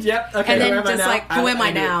am I? Yep. Okay. And then just like, who am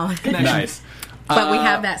I now? Nice. But we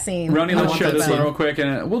have that scene. Roni, let's share this one real quick,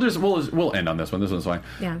 and we'll end on this one. This one's fine.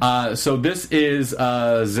 Yeah. So this is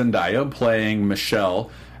Zendaya playing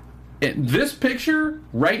Michelle. This picture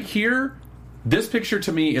right here, this picture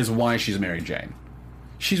to me is why she's Mary Jane.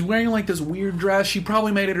 She's wearing like this weird dress. She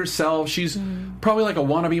probably made it herself. She's probably like a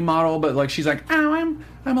wannabe model, but like she's like, oh,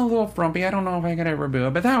 I'm a little frumpy. I don't know if I could ever do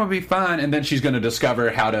it, but that would be fun. And then she's going to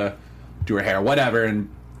discover how to do her hair, whatever, and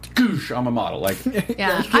goosh, I'm a model. Like,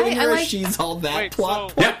 yeah, I like. She's all that Wait,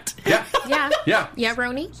 plot. so- yeah. Yeah,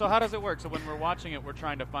 Roni. So how does it work? So when we're watching it, we're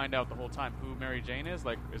trying to find out the whole time who Mary Jane is?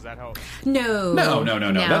 Like, is that how... No.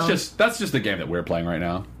 That's just the game that we're playing right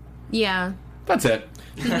now. Yeah. That's it.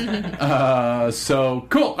 So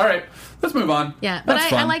cool. All right, let's move on. Yeah, but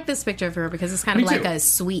I like this picture of her because it's kind of like a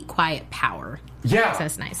sweet, quiet power. Yeah, so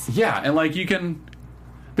that's nice. Yeah, and like you can,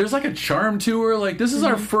 there's like a charm to her. Like this is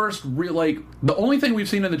our first real. Like the only thing we've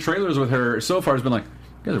seen in the trailers with her so far has been like,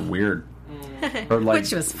 you guys are weird, or like,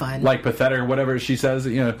 which was fun, like pathetic or whatever she says.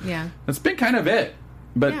 You know, yeah, that's been kind of it.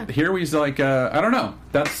 But here he's like, I don't know.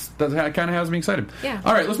 That kind of has me excited. Yeah.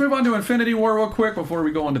 All right, let's move on to Infinity War real quick before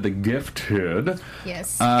we go on to The Gifted.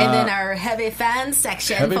 Yes. And then our heavy fans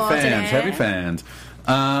section. Heavy fans.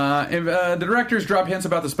 The directors drop hints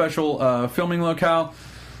about the special filming locale.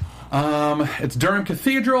 It's Durham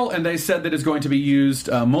Cathedral, and they said that it's going to be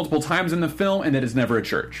used multiple times in the film, and that it's never a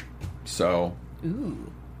church. So,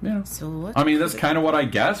 Ooh. yeah. So what? I mean, that's kind of what I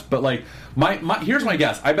guess. But like, here's my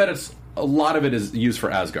guess. I bet it's a lot of it is used for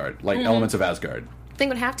Asgard, like elements of Asgard. I think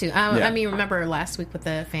would have to. Yeah. I mean, remember last week with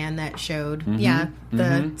the fan that showed,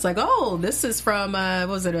 it's like, oh, this is from, what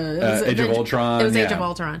was it? Age of Ultron. It was Age yeah. of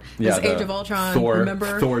Ultron. It Yeah, was Age of Ultron. Thor,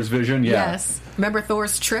 remember Thor's vision. Yeah. Yes. Remember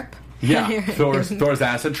Thor's trip? Yeah. Thor's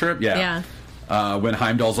acid trip. Yeah. Yeah. When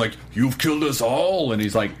Heimdall's like, "You've killed us all," and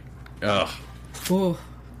he's like, "Ugh." Ooh.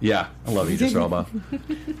 Yeah, I love Idris Elba.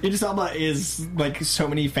 Idris Elba is like so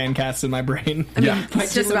many fan casts in my brain. Yeah. Like,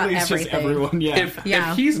 It's just about literally, it's just everything. everyone. Yeah,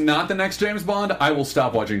 If he's not the next James Bond, I will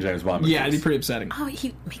stop watching James Bond movies. yeah, it'd be pretty upsetting. Oh,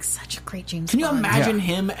 he makes such a great James Can you Bond. imagine Yeah.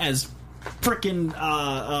 him as freaking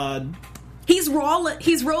He's Roland.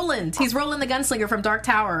 He's Roland the gunslinger from Dark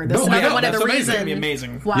Tower. That's No, another yeah, one of the that's amazing. reasons. That'd be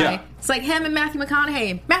amazing. Why? Yeah. It's like him and Matthew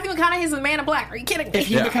McConaughey. Matthew McConaughey's the Man in Black. Are you kidding me? If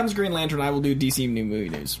he Yeah. becomes Green Lantern, I will do DC New Movie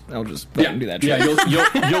News. I'll just go ahead and do that. Yeah,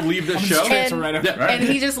 shit. you'll leave the show. transfer right over. Yeah, right. And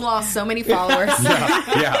he just lost so many followers.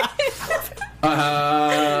 Yeah.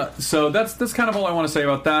 So that's kind of all I want to say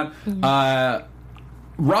about that.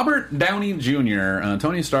 Robert Downey Jr.,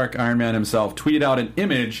 Tony Stark, Iron Man himself, tweeted out an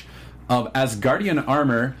image of Asgardian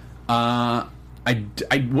armor. I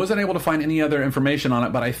wasn't able to find any other information on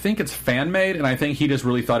it, but I think it's fan-made, and I think he just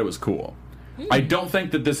really thought it was cool. I don't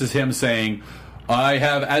think that this is him saying, I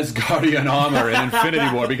have Asgardian armor in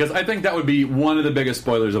Infinity War, because I think that would be one of the biggest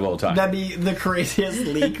spoilers of all time. That'd be the craziest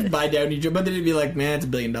leak by Downey Jr. But then it'd be like, man, it's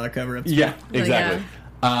 $1 billion cover-up. Yeah, exactly.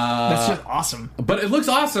 That's just awesome. But it looks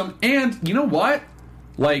awesome, and you know what?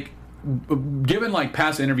 Like, given like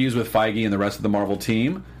past interviews with Feige and the rest of the Marvel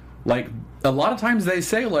team, like a lot of times they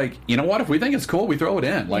say, like, you know what? If we think it's cool, we throw it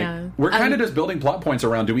in. Like, Yeah. we're kind of just building plot points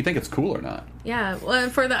around. Do we think it's cool or not? Yeah, well,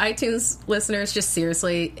 and for the iTunes listeners, just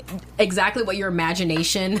seriously, exactly what your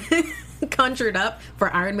imagination conjured up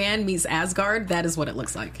for Iron Man meets Asgard, that is what it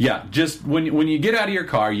looks like. Yeah, just when you get out of your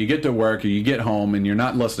car, you get to work, or you get home, and you're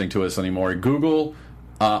not listening to us anymore, Google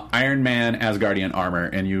Iron Man Asgardian armor,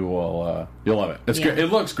 and you'll love it. It's Yeah. great. It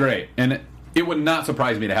looks great, and it would not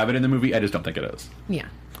surprise me to have it in the movie. I just don't think it is. Yeah.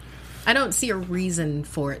 I don't see a reason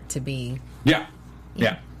for it to be. Yeah,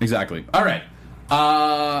 exactly. All right.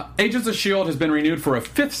 Agents of S.H.I.E.L.D. has been renewed for a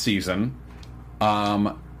 5th season.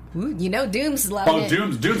 Ooh, you know Doom's loving it.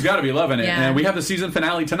 Doom's got to be loving it. Yeah. And we have the season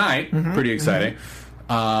finale tonight. Pretty exciting.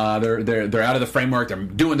 They're out of the framework. They're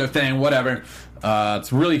doing their thing. Whatever.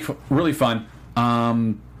 It's really fun.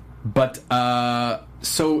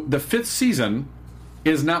 So the 5th season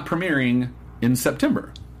is not premiering in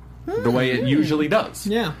September the way it usually does.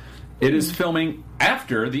 Yeah. It is filming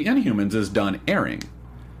after the Inhumans is done airing.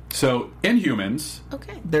 So Inhumans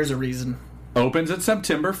Okay. There's a reason. opens at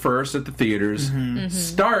September 1st at the theaters,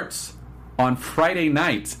 starts on Friday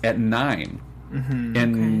nights at 9.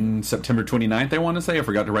 And September 29th, I want to say. I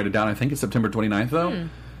forgot to write it down. I think it's September 29th, though.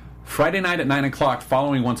 Friday night at 9 o'clock,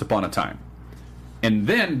 following Once Upon a Time. And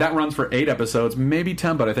then that runs for 8 episodes, maybe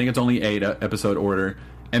 10, but I think it's only 8 episode order.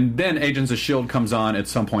 And then Agents of S.H.I.E.L.D. comes on at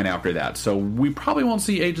some point after that. So we probably won't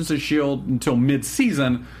see Agents of S.H.I.E.L.D. until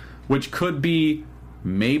mid-season, which could be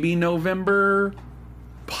maybe November,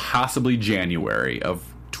 possibly January of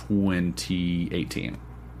 2018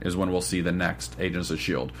 is when we'll see the next Agents of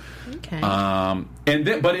S.H.I.E.L.D. Okay.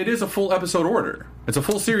 But it is a full episode order. It's a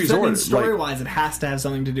full series So, I order. mean, story-wise, it has to have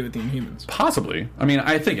something to do with the Inhumans. Possibly. I mean,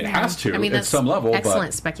 I think it has to I mean, at that's some level.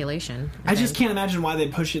 excellent speculation. I just can't imagine why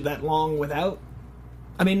they'd push it that long without.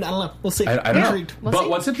 I mean, I don't know. We'll see. I don't know. Intrigued. We'll But see.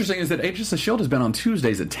 what's interesting is that Agents of S.H.I.E.L.D. has been on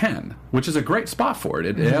Tuesdays at 10, which is a great spot for it.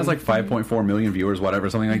 It has like 5.4 million viewers, whatever,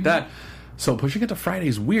 something like that. So pushing it to Friday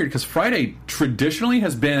is weird because Friday traditionally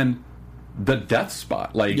has been the death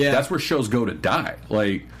spot. Like, Yeah. that's where shows go to die.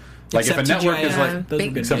 Like Except if a network TGIF. is like... Those were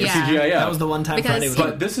good Except for Yeah. CGI, That was the one time Because Friday was.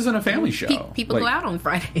 But this isn't a family show. People Like, go out on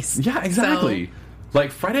Fridays. Yeah, exactly.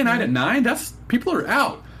 Like Friday night at 9, that's people are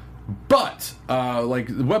out. But like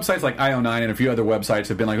websites like IO9 and a few other websites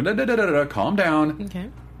have been like, calm down. Okay.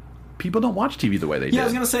 People don't watch TV the way they do. Yeah, I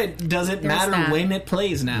was gonna say, does it There's matter that. when it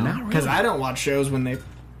plays now? Not Because really. I don't watch shows when they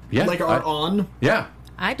Yeah, are on. Yeah.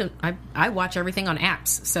 I don't. I watch everything on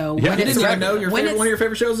apps. So Yeah, when I didn't it's even Exactly. know your when favorite, it's- one of your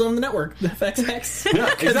favorite shows is on the network, the FXX.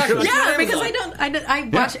 Yeah, exactly. Yeah, on because Amazon. I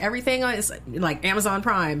watch everything on it's like Amazon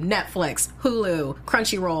Prime, Netflix, Hulu,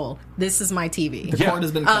 Crunchyroll. This is my TV. The Yeah. cord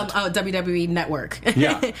has been cut. WWE Network.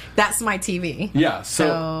 Yeah. That's my TV. Yeah, so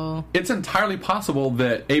So- it's entirely possible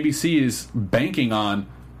that ABC is banking on.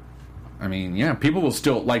 I mean, yeah, people will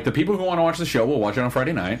still like the people who want to watch the show will watch it on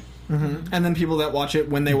Friday night, And then people that watch it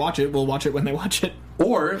when they watch it will watch it when they watch it.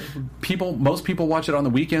 or most people watch it on the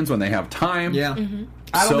weekends when they have time. Yeah. Mm-hmm.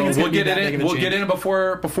 I don't So think it's we'll gonna be get that it big in. of a We'll get change. in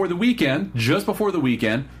before the weekend, just before the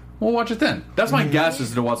weekend. we'll watch it then. That's my guess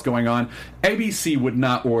as to what's going on. ABC would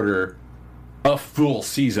not order a full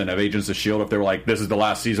season of Agents of S.H.I.E.L.D. if they were like, this is the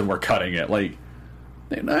last season, we're cutting it. Like,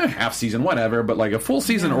 half season, whatever, but like a full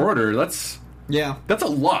season order, that's a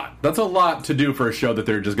lot. That's a lot to do for a show that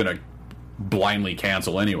they're just going to blindly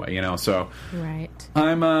cancel anyway, you know, so right.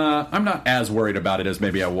 I'm not as worried about it as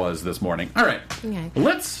maybe I was this morning. All right. Okay.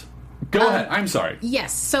 Let's go ahead. I'm sorry.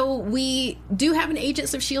 Yes, so we do have an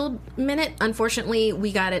Agents of S.H.I.E.L.D. minute. Unfortunately,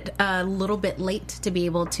 we got it a little bit late to be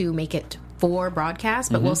able to make it for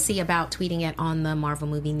broadcast, but we'll see about tweeting it on the Marvel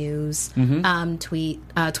Movie News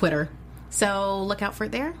Twitter. So look out for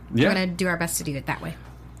it there. Yeah. We're going to do our best to do it that way.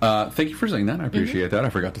 Thank you for saying that. I appreciate that. I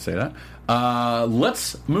forgot to say that.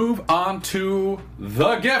 Let's move on to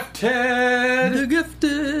The Gifted. The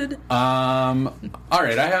Gifted. All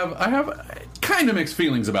right. I have kind of mixed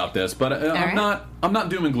feelings about this, but I'm not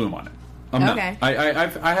doom and gloom on it. I'm not.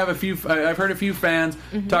 I have a few. I've heard a few fans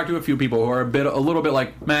talk to a few people who are a little bit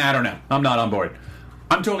like, man, I don't know. I'm not on board.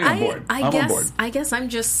 I'm totally on board. I'm on board. I guess I'm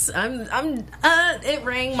it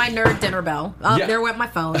rang my nerd dinner bell. There went my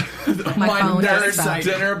phone. My phone nerd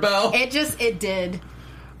dinner bell. It did.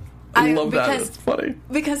 I love that. It's funny.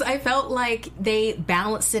 Because I felt like they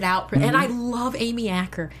balanced it out. And I love Amy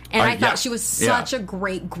Acker. And I thought she was such a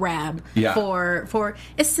great grab for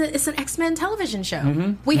it's an X-Men television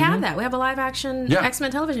show. We have that. We have a live action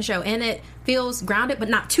X-Men television show. And it feels grounded, but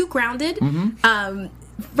not too grounded.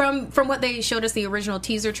 From what they showed us, the original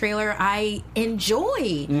teaser trailer, I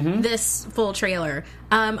enjoy this full trailer.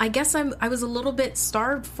 I guess I was a little bit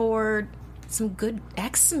starved for some good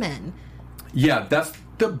X-Men. Yeah, that's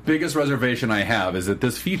the biggest reservation I have, is that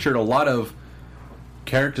this featured a lot of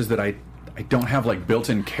characters that I don't have like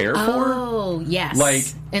built-in care for. Oh, yes. Like,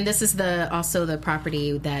 and this is also the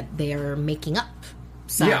property that they are making up.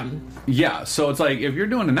 Yeah. So it's like, if you're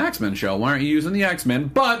doing an X-Men show, why aren't you using the X-Men?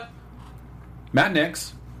 But Matt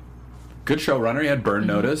Nix, good showrunner. He had Burn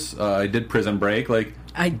Notice. He did Prison Break. Like,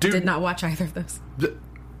 I did not watch either of those.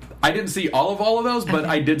 I didn't see all of those, but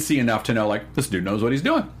I did see enough to know, like, this dude knows what he's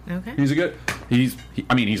doing. Okay.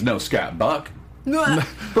 He's no Scat Buck. Hey,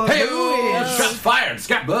 shots fired,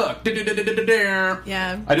 Scat Buck.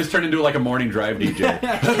 Yeah. I just turned into like a morning drive DJ.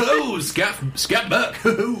 Oh, Scat Buck.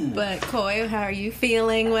 But Coy, how are you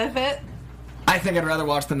feeling with it? I think I'd rather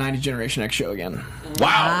watch the 90s Generation X show again.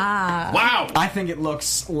 Wow. Wow. I think it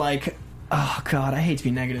looks like... Oh, God, I hate to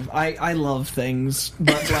be negative. I love things,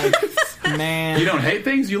 but, like, man... You don't hate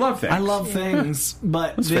things? You love things. I love things,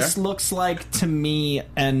 but That's this fair. looks like, to me,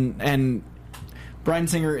 and Bryan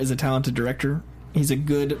Singer is a talented director. He's a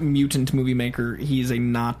good mutant movie maker. He is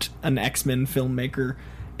not an X-Men filmmaker,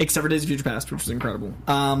 except for Days of Future Past, which is incredible.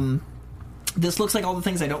 This looks like all the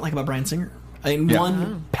things I don't like about Bryan Singer in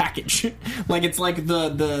one package. Like, it's like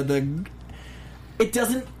the it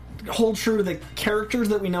doesn't hold true to the characters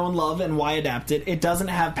that we know and love and why adapt it. It doesn't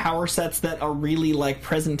have power sets that are really, like,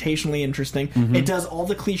 presentationally interesting. It does all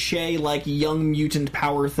the cliche, like, young mutant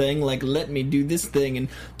power thing, like, let me do this thing. And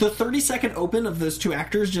the 30-second open of those two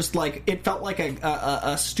actors, just, like, it felt like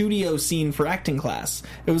a studio scene for acting class.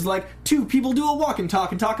 It was like, two people do a walk and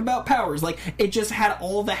talk about powers. Like, it just had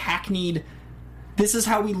all the hackneyed, this is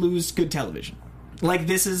how we lose good television. Like,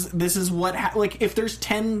 this is what, like, if there's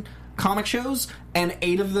 10 comic shows and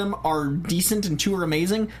 8 of them are decent and 2 are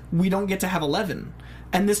amazing, we don't get to have 11.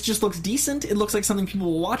 And this just looks decent. It looks like something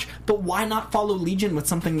people will watch, but why not follow Legion with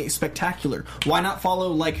something spectacular? Why not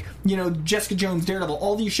follow, like, you know, Jessica Jones, Daredevil,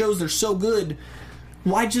 all these shows, they're so good.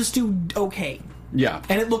 Why just do okay? Yeah.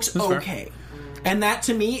 And it looks That's okay. fair. And that,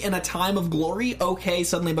 to me, in a time of glory, okay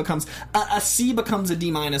suddenly becomes... A C becomes a D-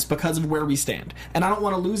 because of where we stand. And I don't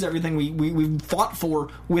want to lose everything we've fought for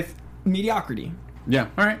with mediocrity. Yeah.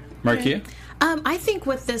 All right. Markia? I think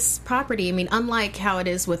with this property, I mean, unlike how it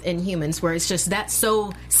is with Inhumans, where it's just that's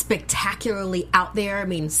so spectacularly out there, I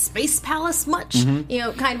mean, Space Palace much, you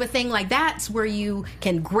know, kind of a thing, like that's where you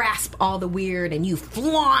can grasp all the weird and you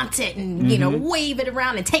flaunt it and, you know, wave it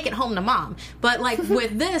around and take it home to mom. But, like,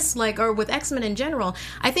 with this, like, or with X-Men in general,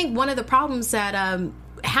 I think one of the problems that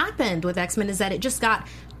happened with X-Men is that it just got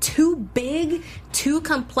too big, too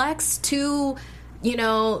complex, too... you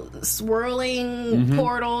know, swirling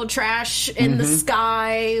portal trash in the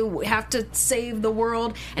sky. We have to save the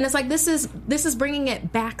world, and it's like this is bringing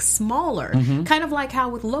it back smaller, kind of like how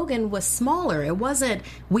with Logan was smaller. It wasn't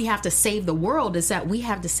we have to save the world; it's that we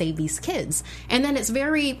have to save these kids. And then it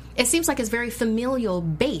seems like it's very familial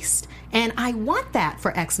based, and I want that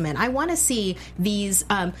for X-Men. I want to see these.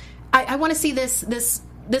 I want to see this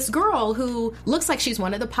girl who looks like she's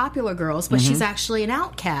one of the popular girls, but she's actually an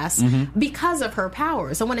outcast because of her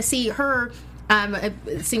powers. I want to see her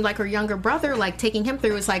it seemed like her younger brother, like taking him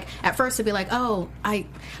through, was like at first it'd be like, oh, I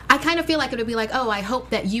kind of feel like it would be like, oh, I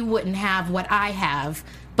hope that you wouldn't have what I have,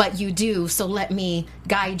 but you do, so let me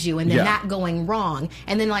guide you, and then that going wrong,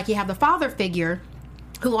 and then like you have the father figure,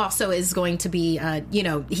 who also is going to be,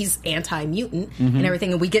 he's anti-mutant and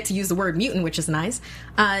everything, and we get to use the word mutant, which is nice.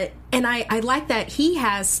 And I like that he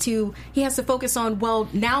has to focus on, well,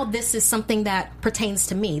 now this is something that pertains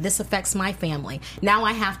to me. This affects my family. Now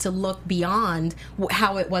I have to look beyond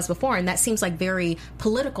how it was before, and that seems like very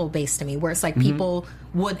political based to me, where it's like people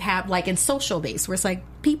would have, like in social base, where it's like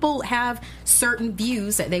people have certain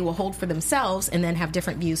views that they will hold for themselves and then have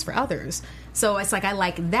different views for others. So it's like I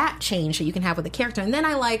like that change that you can have with a character. And then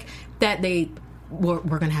I like that we're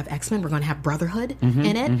going to have X-Men, we're going to have Brotherhood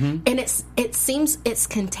in it. And it seems it's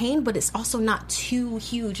contained, but it's also not too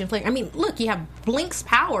huge. I mean, look, you have Blink's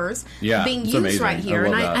powers being used amazing. right here,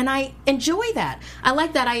 and I enjoy that. I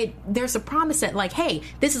like that there's a promise that, like, hey,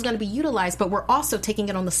 this is going to be utilized, but we're also taking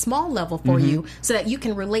it on the small level for you so that you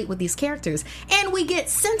can relate with these characters. And we get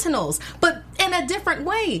Sentinels, but in a different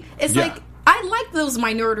way. It's like, I like those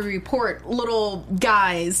Minority Report little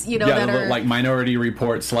guys, that are like Minority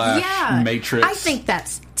Report / Matrix. I think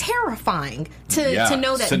that's terrifying to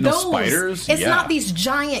know that Sentinel those spiders. It's not these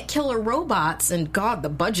giant killer robots, and God, the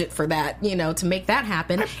budget for that, to make that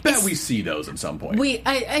happen. I bet we see those at some point.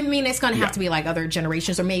 I mean, it's going to have to be like other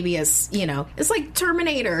generations, or maybe it's like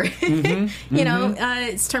Terminator.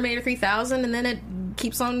 It's Terminator 3000, and then it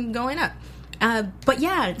keeps on going up. But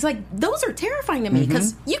yeah, it's like those are terrifying to me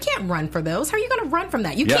because you can't run for those. How are you going to run from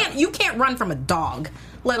that? You can't run from a dog,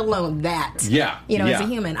 let alone that. As a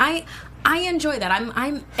human. I enjoy that.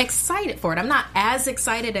 I'm excited for it. I'm not as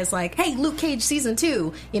excited as like, hey, Luke Cage season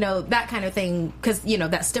 2, that kind of thing, because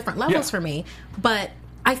that's different levels for me. But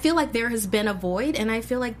I feel like there has been a void, and I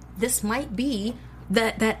feel like this might be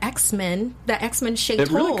that X-Men shaped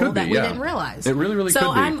hole that we didn't realize. It really could be.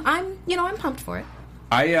 So I'm pumped for it.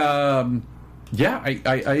 I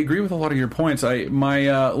agree with a lot of your points.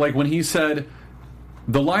 Like when he said,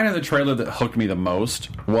 the line in the trailer that hooked me the most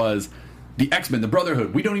was the X-Men, the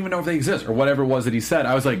Brotherhood. We don't even know if they exist, or whatever it was that he said.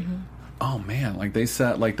 I was like, oh man, like they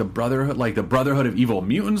said, like the Brotherhood of Evil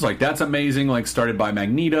Mutants. Like that's amazing. Like started by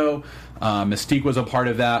Magneto, Mystique was a part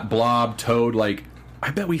of that. Blob, Toad. Like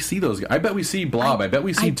I bet we see those guys. I bet we see Blob. I bet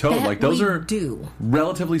we see Toad. Like those are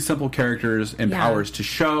relatively simple characters and powers to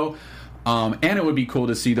show. And it would be cool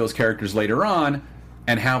to see those characters later on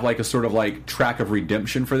and have like a sort of like track of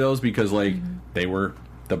redemption for those, because like they were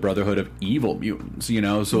the Brotherhood of Evil Mutants,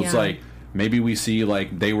 so it's like maybe we see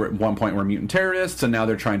like they were at one point were mutant terrorists and now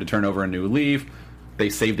they're trying to turn over a new leaf. They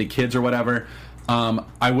save the kids or whatever.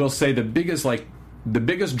 I will say the biggest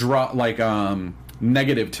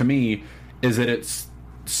negative to me is that it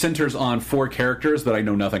centers on 4 characters that I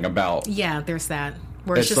know nothing about. Yeah, there's that.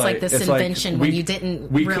 Where it's just like this invention when you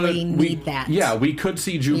didn't really need that. Yeah, we could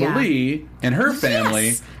see Jubilee and her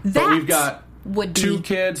family, but we've got 2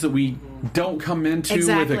 kids that we don't come into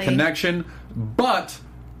with a connection, but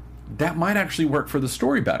that might actually work for the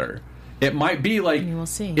story better. It might be like, we'll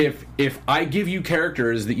see. If I give you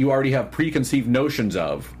characters that you already have preconceived notions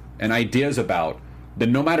of and ideas about,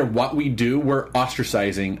 then no matter what we do, we're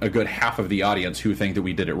ostracizing a good half of the audience who think that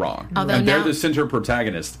we did it wrong. And they're the center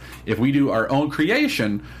protagonist. If we do our own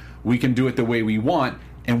creation, we can do it the way we want,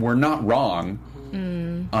 and we're not wrong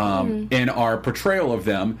in our portrayal of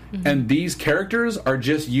them. And these characters are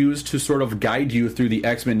just used to sort of guide you through the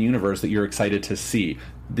X-Men universe that you're excited to see.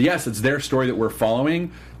 Yes, it's their story that we're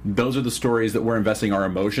following. Those are the stories that we're investing our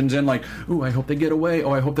emotions in. Like, ooh, I hope they get away.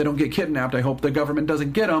 Oh, I hope they don't get kidnapped. I hope the government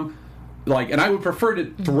doesn't get them. Like, and I would prefer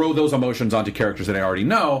to throw those emotions onto characters that I already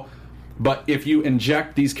know. But if you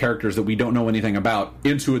inject these characters that we don't know anything about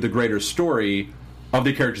into the greater story of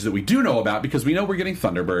the characters that we do know about, because we know we're getting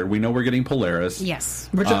Thunderbird, we know we're getting Polaris, yes,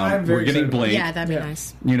 which I'm very we're getting Blink, that'd be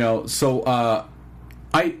nice. So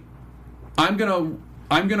I'm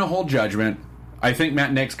gonna hold judgment. I think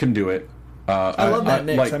Matt Nix can do it. I love Matt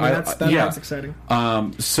Nix. That's exciting.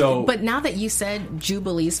 But now that you said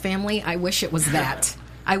Jubilee's family, I wish it was that.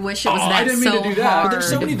 I wish it was that. I didn't mean to do that. But there's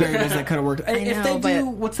so many variables that could have worked. If they do,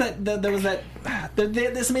 what's that? There was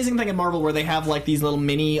this amazing thing in Marvel where they have like these little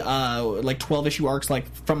mini, like 12-issue arcs,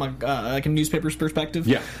 like from a newspaper's perspective.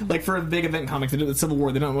 Yeah. Like for a big event in comics, they do the Civil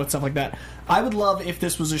War. They don't know what stuff like that. I would love if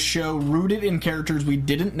this was a show rooted in characters we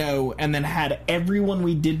didn't know, and then had everyone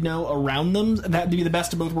we did know around them. That'd be the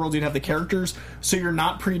best of both worlds. You'd have the characters, so you're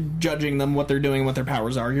not prejudging them, what they're doing, what their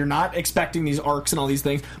powers are. You're not expecting these arcs and all these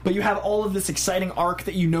things, but you have all of this exciting arc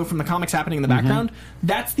that you know from the comics happening in the background.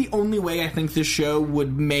 That's the only way I think this show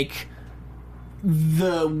would make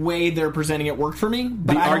the way they're presenting it worked for me,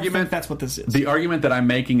 but I don't think that's what this is. The argument that I'm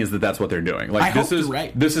making is that that's what they're doing. Like, I hope you're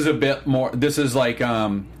right. This is a bit more. This is like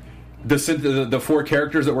the four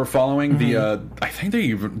characters that we're following. I think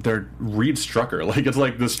they're Reed Strucker. Like, it's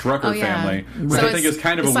like the Strucker family, which I think is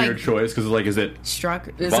kind of a weird choice because like, is it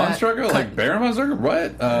Strucker? Von Strucker? Like Baron Von Strucker?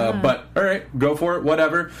 What? But all right, go for it.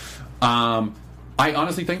 Whatever. I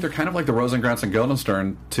honestly think they're kind of like the Rosencrantz and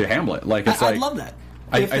Guildenstern to Hamlet. Like, it's I'd love that.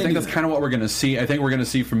 I think that's kind of what we're going to see. I think we're going to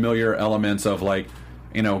see familiar elements of like,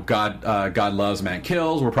 you know, God loves, man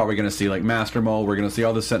kills. We're probably going to see like Master Mold. We're going to see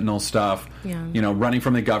all the Sentinel stuff. Yeah. You know, running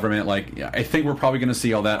from the government. Like, I think we're probably going to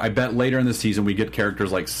see all that. I bet later in the season we get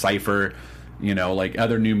characters like Cypher. You know, like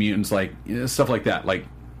other New Mutants, like stuff like that. Like,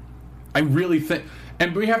 I really think.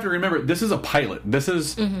 And we have to remember, this is a pilot. This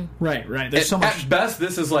is right. There's so much. At best,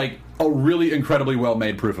 this is like a really incredibly well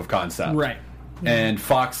made proof of concept. Right. And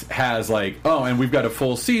Fox has like, and we've got a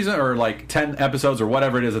full season or like 10 episodes or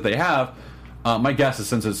whatever it is that they have. My guess is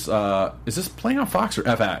since it's is this playing on Fox or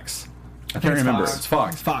FX? I can't remember. Fox. It's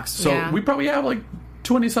Fox. It's Fox. So we probably have like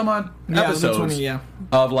 20 some odd episodes 20,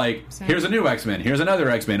 of like, here's a new X-Men, here's another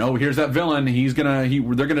X-Men. Oh, here's that villain.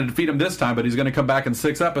 They're gonna defeat him this time, but he's gonna come back in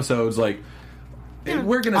 6 episodes. Like, we're gonna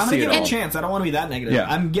see it all. I'm gonna give it a chance. I don't want to be that negative. Yeah.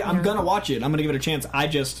 I'm gonna watch it. I'm gonna give it a chance.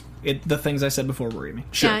 The things I said before worry me.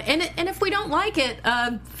 Sure. Yeah, and if we don't like it,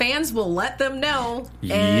 fans will let them know.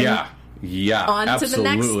 Yeah, on absolutely. to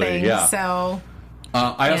the next thing. Yeah. So,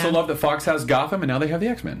 I also love that Fox has Gotham, and now they have the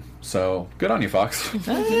X-Men. So good on you, Fox.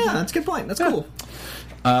 Yeah, that's a good point. That's cool.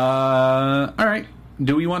 All right.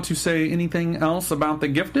 Do we want to say anything else about The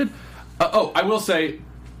Gifted? I will say,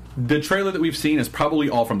 the trailer that we've seen is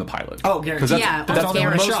probably all from the pilot. Oh, guaranteed. That's all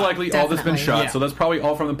most shot. likely all that's been shot. Yeah. So that's probably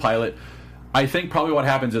all from the pilot. I think probably what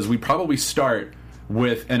happens is we probably start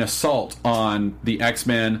with an assault on the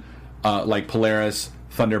X-Men, like Polaris,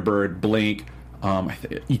 Thunderbird, Blink.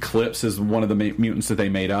 Eclipse is one of the mutants that they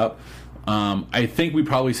made up. I think we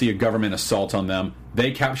probably see a government assault on them.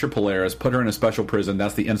 They capture Polaris, put her in a special prison.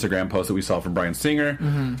 That's the Instagram post that we saw from Bryan Singer.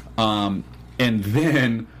 And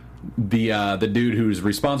then the dude who's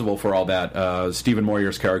responsible for all that, Stephen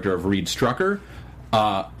Moyer's character of Reed Strucker,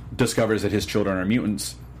 discovers that his children are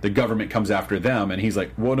mutants. The government comes after them, and he's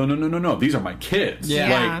like, "Whoa, no! These are my kids.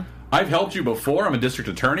 Like, I've helped you before. I'm a district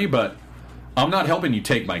attorney, but I'm not helping you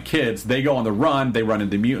take my kids." They go on the run. They run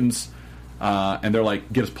into mutants, and they're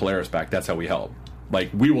like, "Get us Polaris back. That's how we help. Like,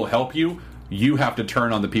 we will help you. You have to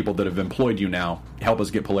turn on the people that have employed you now. Help us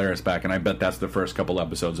get Polaris back." And I bet that's the first couple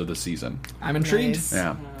episodes of the season. I'm intrigued. Nice.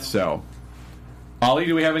 Yeah. So, Ollie,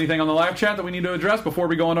 do we have anything on the live chat that we need to address before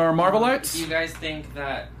we go into our Marvelites? Do you guys think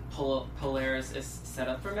that Polaris is set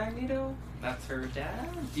up for Magneto? That's her dad?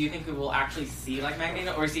 Do you think we will actually see like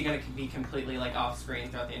Magneto, or is he going to be completely like off screen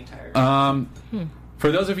throughout the entire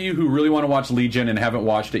For those of you who really want to watch Legion and haven't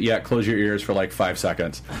watched it yet, close your ears for like 5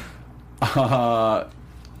 seconds.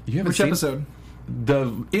 You haven't Which seen episode?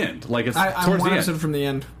 The end. Like, it's I'm towards one the episode end. from the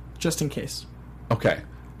end, just in case. Okay.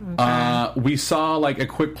 We saw like a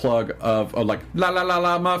quick plug of like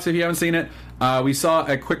La Muffs, if you haven't seen it. We saw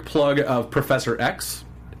a quick plug of Professor X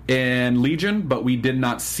in Legion, but we did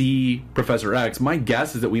not see Professor X. My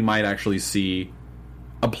guess is that we might actually see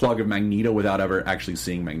a plug of Magneto without ever actually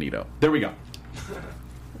seeing Magneto. There we go.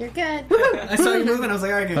 you're good. I saw you moving. I was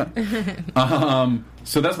like, all right, good.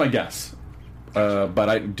 So that's my guess.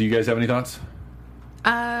 But do you guys have any thoughts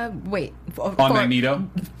Wait. on Magneto?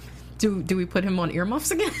 Do we put him on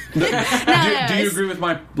earmuffs again? Do you agree with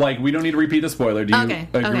my, like, we don't need to repeat the spoiler. Do you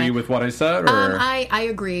agree with what I said? Or? I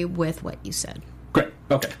agree with what you said. Great.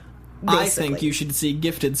 Okay. I think you should see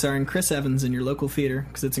Gifted starring Chris Evans in your local theater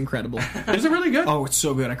because it's incredible. Is it really good? Oh, it's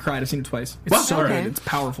so good. I cried. I've seen it twice. It's Well, so okay. good. It's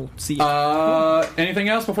powerful. See it. Anything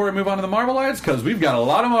else before we move on to the Marvelites? Because we've got a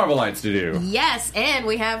lot of Marvelites to do. Yes, and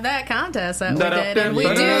we have that contest that we Da-da, did, and we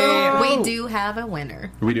da-da. do have a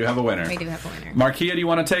winner. We do have a winner. We do have a winner. Markia, do you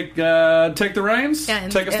want to take the reins? Yeah,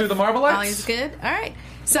 and take us through the if Marvelites? Ollie's good. All right.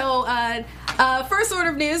 So, first order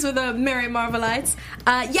of news with the Merry Marvelites.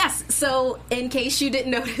 Yes, so in case you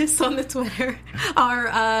didn't notice on the Twitter,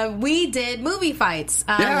 we did movie fights.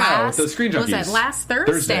 With the Screen what was Junkies. that, last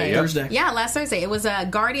Thursday? Yep. Thursday. Yeah, last Thursday. It was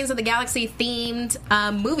Guardians of the Galaxy themed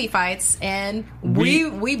movie fights, and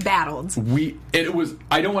we battled. It was.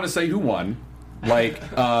 I don't want to say who won. Like,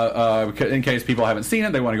 in case people haven't seen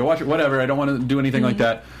it, they want to go watch it. Whatever. I don't want to do anything like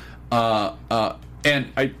that.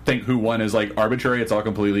 And I think who won is like arbitrary. It's all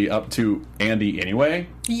completely up to Andy anyway.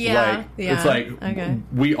 Yeah, It's like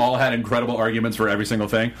we all had incredible arguments for every single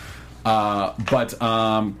thing. But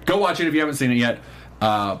go watch it if you haven't seen it yet.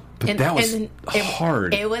 But that was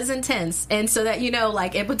hard. It was intense, and so that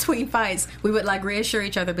like in between fights, we would like reassure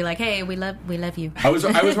each other, be like, "Hey, we love you." I was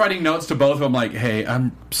writing notes to both of them, like, "Hey,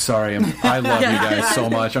 I'm sorry. I love you guys so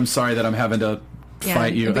much. I'm sorry that I'm having to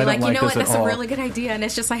fight you. And be I don't like you know this what? at That's all." a really good idea, and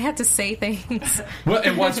it's just I had to say things. Well,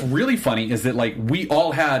 and what's really funny is that like we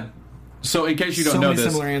all had. So, in case you don't So know many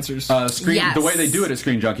this, similar answers. Yes. The way they do it at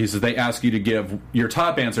Screen Junkies is they ask you to give your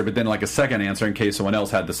top answer, but then like a second answer in case someone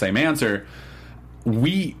else had the same answer.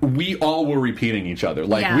 We all were repeating each other.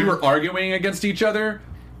 Like we were arguing against each other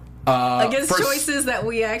against choices that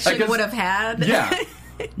we actually would have had. Yeah.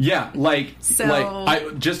 Yeah,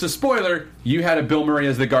 just a spoiler, you had a Bill Murray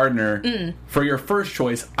as the gardener for your first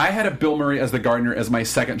choice. I had a Bill Murray as the gardener as my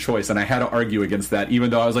second choice, and I had to argue against that,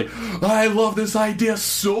 even though I was like, I love this idea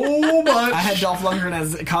so much. I had Dolph Lundgren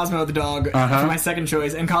as Cosmo the dog for my second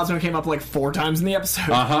choice, and Cosmo came up like 4 times in the episode.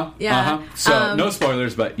 So, no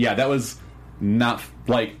spoilers, but yeah, that was not,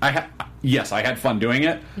 like, I had fun doing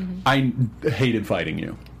it. I hated fighting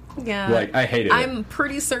you. Yeah. Like, I hated it. I'm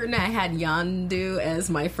pretty certain I had Yondu as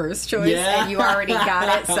my first choice, and you already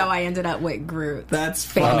got it, so I ended up with Groot. That's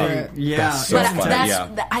funny. That's so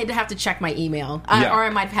funny. I'd have to check my email. Or I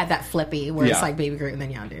might have had that flippy where it's like Baby Groot and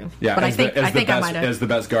then Yondu. Yeah, but I think I might have. As the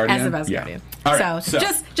best guardian? As the best guardian. All right, so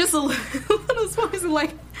just a little spoilers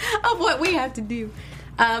of what we have to do.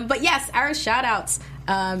 But yes, our shout-outs,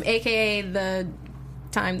 a.k.a. the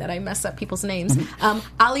time that I mess up people's names.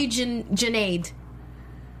 Ali Janaid,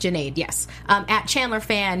 yes. At Chandler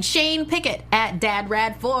Fan, Shane Pickett, at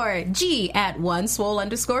DadRad4, G at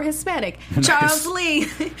 @1swole_Hispanic, Charles Lee,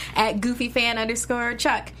 at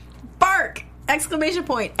GoofyFan_Chuck, Bark, ! At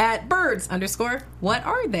Birds_what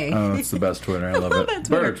are they? Oh, it's the best Twitter. I love it.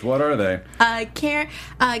 Birds, what are they? Karen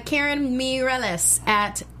Mireles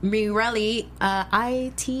at Mirelli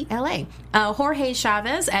ITLA. Jorge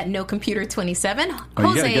Chavez at NoComputer27. You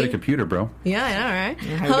gotta get a computer, bro. Yeah, I know,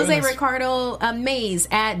 right? Jose Ricardo Mays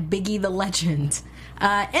at Biggie the Legend.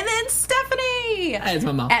 And then Stephanie! It's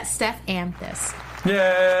my mom. At Steph Amthus. Yay!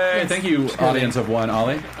 Yes. Thank you, audience of one,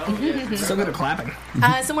 Ollie. So good at clapping.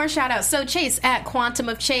 Some more shout outs. So, Chase at Quantum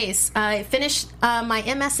of Chase. I finished my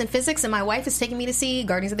MS in physics, and my wife is taking me to see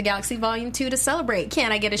Guardians of the Galaxy Volume 2 to celebrate.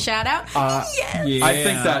 Can I get a shout out? Yes! Yeah. I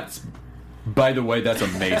think that's, by the way, that's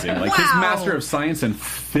amazing. Like, his Master of Science in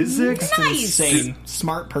Physics? Nice! Insane.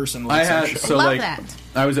 Smart person. Love that.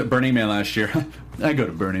 I was at Burning Man last year. I go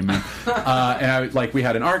to Burning Man, and we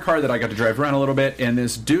had an art car that I got to drive around a little bit. And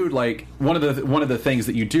this dude, like, one of the things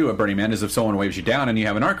that you do at Burning Man is if someone waves you down and you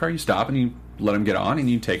have an art car, you stop and you let them get on and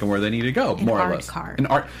you take them where they need to go, more or less. An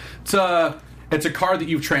art. It's a car that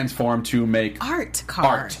you've transformed to make art car.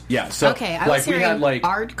 Art, yeah. So okay, I was hearing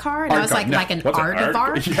art car, and I was like, no, like an art of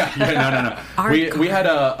art. No. We had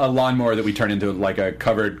a lawnmower that we turned into like a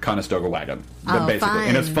covered Conestoga wagon, basically, fun.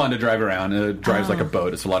 and it's fun to drive around. It drives like a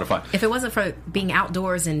boat. It's a lot of fun. If it wasn't for being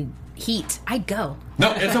outdoors and heat, I'd go.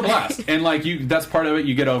 No, it's a blast, and that's part of it.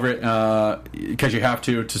 You get over it because you have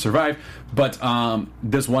to survive. But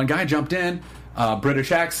this one guy jumped in,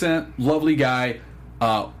 British accent, lovely guy.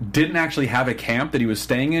 Didn't actually have a camp that he was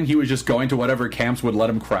staying in. He was just going to whatever camps would let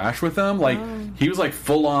him crash with them. Like, he was like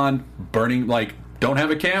full on burning, like, don't have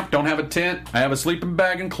a camp, don't have a tent, I have a sleeping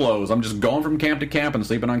bag and clothes. I'm just going from camp to camp and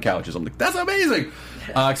sleeping on couches. I'm like, that's amazing.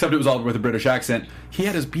 Except it was all with a British accent. He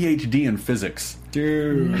had his PhD in physics.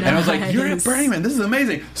 Dude. And I was like, you're at Burning Man, this is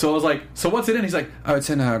amazing. So I was like, so what's it in? He's like, oh, it's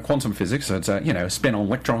in quantum physics. So it's, spin on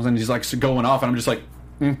electrons. And he's like going off. And I'm just like,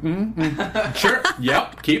 sure.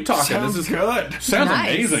 Yep. Keep talking. Sounds this is good. Sounds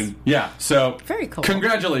amazing. Yeah. So very cool.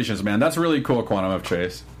 Congratulations, man. That's really cool, Quantum of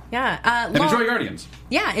Chase. Yeah. And enjoy Guardians.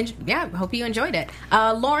 Yeah. Hope you enjoyed it.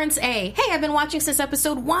 Lawrence A. Hey, I've been watching since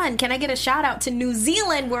episode 1. Can I get a shout out to New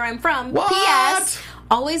Zealand, where I'm from? What? P.S.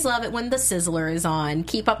 Always love it when the Sizzler is on.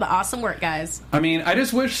 Keep up the awesome work, guys. I mean, I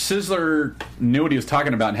just wish Sizzler knew what he was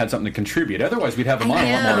talking about and had something to contribute. Otherwise, we'd have him on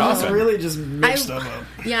a lot more often. It's really just mixed stuff up.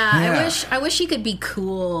 Yeah, I wish he could be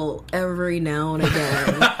cool every now and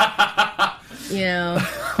again. Yeah.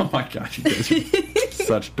 Oh my gosh, you guys are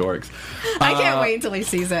such dorks. I can't wait until he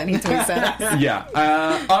sees that and he tweets at us. Yeah.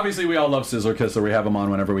 Obviously, we all love Sizzler because we have him on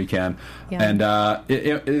whenever we can. Yeah. And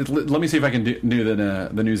let me see if I can do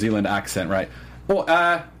the New Zealand accent right. Well,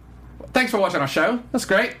 thanks for watching our show. That's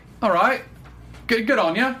great. All right. Good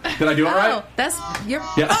on you. Did I do it right? That's yeah,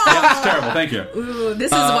 that's terrible. Thank you. Ooh,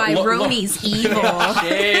 this is why Roni's evil.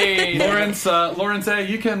 Lawrence A.,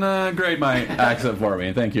 you can grade my accent for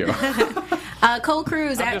me. Thank you. Cole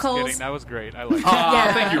Cruz I'm at just Cole's. kidding. That was great. I like it.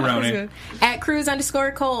 Thank you, Roni. At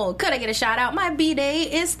Cruz_Cole. Could I get a shout out? My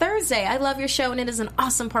B-Day is Thursday. I love your show, and it is an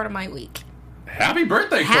awesome part of my week. Happy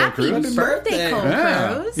birthday, Happy Cole Cruz. birthday, Cole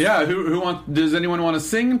Cruz. Yeah. Who wants? Does anyone want to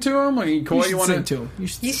sing to him? Like, Coy, you want sing to him. You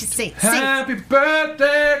should You should sing. Happy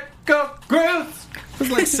birthday, Cole Cruz. It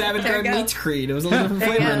was like Savage There you Garden go. meets Creed. It was a little different There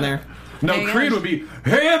you flavor go. in there. No, There you Creed go. would be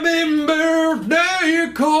Happy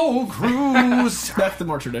birthday, Cole Cruz. That's the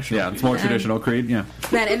more traditional. Yeah, it's more traditional Creed. Yeah.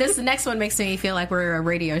 Man, and this next one makes me feel like we're a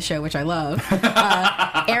radio show, which I love.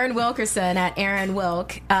 Aaron Wilkerson at Aaron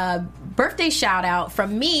Wilk. Birthday shout out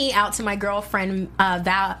from me out to my girlfriend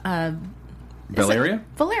Valeria?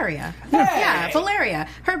 Valeria. Yeah, Valeria.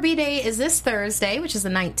 Her B-Day is this Thursday, which is the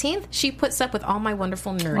 19th. She puts up with all my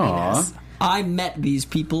wonderful nerdiness. Aw. I met these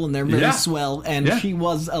people, and they're very Yeah. swell, and Yeah. she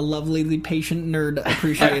was a lovely, patient nerd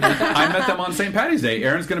appreciator. I met them on St. Patty's Day.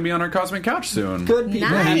 Aaron's going to be on our Cosmic Couch soon. Good people.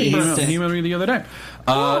 Nice. Happy He birthday. emailed me the other day.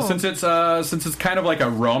 Since it's kind of like a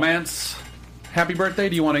romance happy birthday,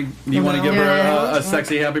 do you want to give her a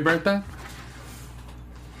sexy happy birthday?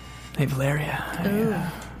 Hey,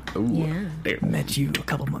 Valeria. Ooh. Yeah. I met you a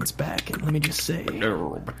couple months back, and let me just say,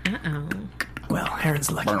 well, Aaron's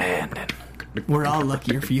a lucky man, and we're all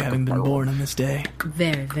luckier for you having been born on this day.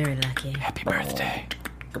 Very, very lucky. Happy birthday.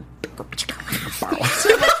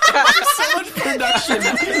 There's so much production.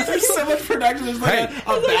 There's so much production. There's like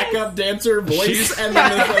a backup dancer voice, She's- and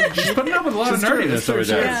then there's like She's putting up with a lot of It's true, nerdiness it's true, over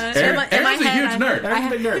there. Yeah. Aaron's In my a head, huge nerd. Aaron's a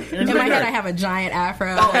big nerd. Aaron's a In my big head, nerd. I have a giant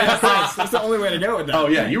afro. Oh, that's nice. That's the only way to go with that. Oh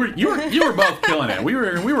yeah, you were both killing it. We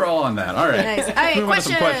were all on that. All right. Nice. All right, Move on to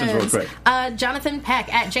some questions real quick. Jonathan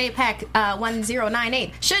Peck at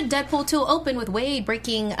JPeck1098. Should Deadpool 2 open with Wade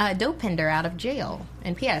breaking Dopender out of jail?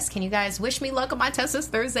 And P.S. Can you guys wish me luck on my test this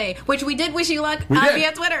Thursday? Which we did wish you luck We did.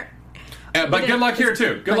 via Twitter. But good luck here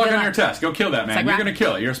too. Good luck good on your luck. test. Go kill that man. like You're rock- gonna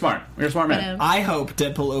kill it. You're smart. You're a smart man. But, I hope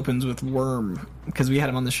Deadpool opens with Worm, because we had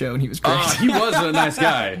him on the show, and he was great. He was a nice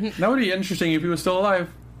guy. That would be interesting if he was still alive.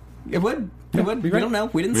 It would. It would. We great. don't know.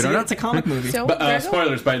 We didn't We see don't it. know. It's a comic movie. So, But there you go.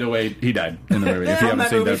 spoilers, by the way, he died in the movie. If you From haven't that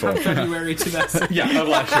seen movie from Deadpool. February 2000. Yeah, of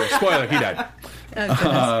last year. Spoiler, he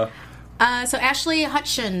died. So Ashley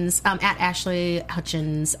Hutchins, at Ashley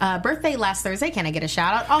Hutchins, birthday last Thursday. Can I get a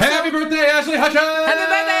shout out? Also, Happy birthday, Ashley Hutchins!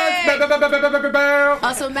 Happy birthday!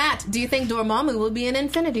 Also, Matt, do you think Dormammu will be in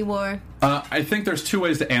Infinity War? I think there's two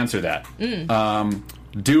ways to answer that.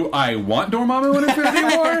 Do I want Dormammu in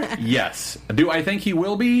Infinity War? Yes. Do I think he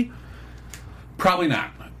will be? Probably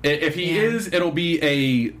not. If he is, it'll be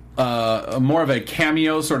a more of a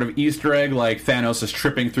cameo, sort of Easter egg, like Thanos is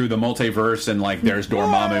tripping through the multiverse and like there's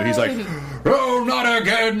Dormammu. He's like, oh, not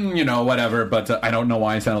again, whatever. But I don't know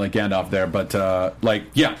why I sounded like Gandalf there. But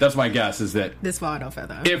yeah, that's my guess is that This far, no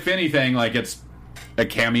further. if anything, like it's a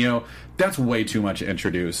cameo. That's way too much to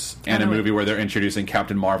introduce in a movie where they're introducing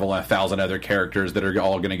Captain Marvel and 1,000 other characters that are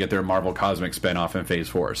all going to get their Marvel Cosmic spinoff in Phase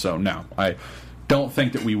 4. So no, I don't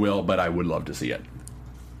think that we will, but I would love to see it.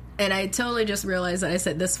 And I totally just realized that I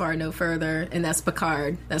said this far, no further, and that's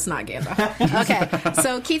Picard. That's not Gandalf. Okay,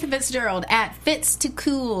 so Keith Fitzgerald at Fitz to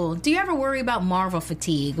Cool. Do you ever worry about Marvel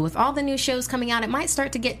fatigue? With all the new shows coming out, it might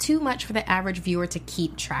start to get too much for the average viewer to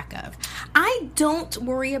keep track of. I don't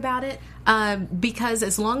worry about it because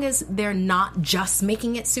as long as they're not just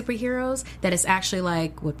making it superheroes, that it's actually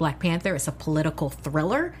like with Black Panther, it's a political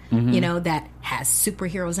thriller, that has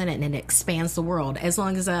superheroes in it and it expands the world. As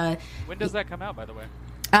long as When does that come out, by the way?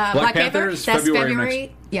 Black Panther Panther, is that's February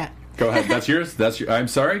February. Yeah. Go ahead. That's yours. I'm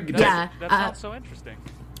sorry. Yeah. That sounds so interesting.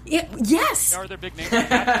 Yes. Are there big names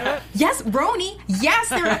attached to it? Yes, Roni. Yes,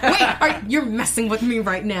 wait, you're messing with me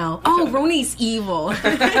right now. Oh, Roni's evil.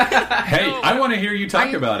 Hey, I want to hear you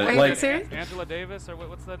talk about it. Are you like, serious? Angela Davis, or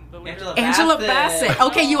what's the leader? Angela Bassett.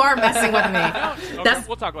 Okay, you are messing with me. No, That's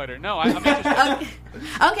we'll talk later. No, I'm interested.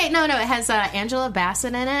 okay. No, it has Angela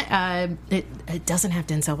Bassett in it. It doesn't have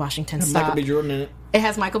Denzel Washington. Michael Stop. B. Jordan in it. It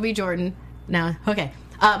has Michael B. Jordan. No, okay.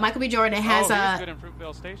 Michael B. Jordan. It has he was good in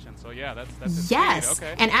Fruitvale Station, so yeah, that's his yes. speed.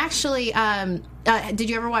 Okay. And actually, did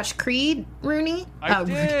you ever watch Creed, Rooney? I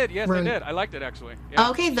did. Yes, Rooney. I did. I liked it actually. Yeah.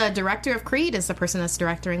 Okay, the director of Creed is the person that's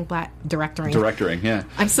directoring. directoring, yeah.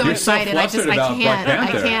 I'm so You're excited. I flustered about Black I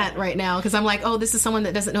Panther. can't right now because I'm like, oh, this is someone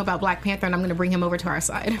that doesn't know about Black Panther, and I'm going to bring him over to our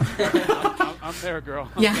side. I'm there, girl.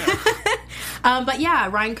 Yeah. But yeah,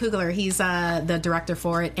 Ryan Coogler, he's the director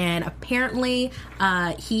for it, and apparently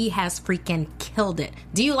he has freaking killed it.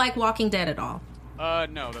 Do you like Walking Dead at all?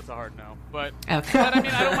 No, that's a hard no. But, Okay. but I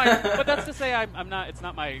mean, I don't mind. But that's to say, I'm not. It's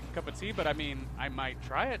not my cup of tea. But I mean, I might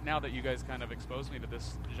try it now that you guys kind of exposed me to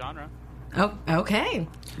this genre. Oh, okay.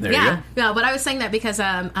 There you yeah. go. No, but I was saying that because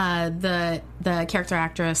the character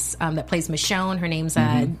actress that plays Michonne, her name's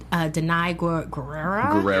Denai Guerrera.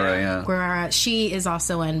 Guerrera, yeah. Guerrera. She is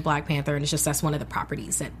also in Black Panther, and it's just that's one of the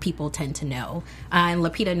properties that people tend to know. And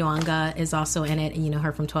Lupita Nyong'o is also in it, and you know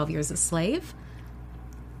her from 12 Years a Slave.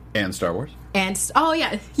 And Star Wars. And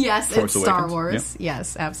yes, Force it's Star Awakens. Wars. Yeah.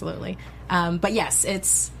 Yes, absolutely. But yes,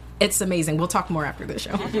 it's amazing. We'll talk more after the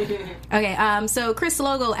show. Okay, so Chris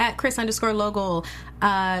Logal at Chris_Logal.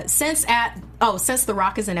 Since The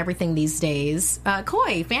Rock is in everything these days,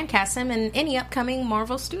 Coy fan cast him in any upcoming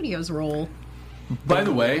Marvel Studios role. By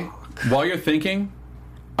the way, while you're thinking,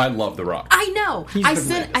 I love The Rock. I know. I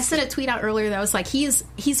hilarious. sent a tweet out earlier that was like, he's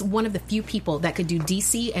one of the few people that could do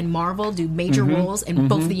DC and Marvel, do major roles, and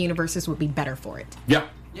both the universes would be better for it. Yeah.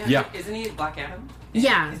 Isn't he Black Adam?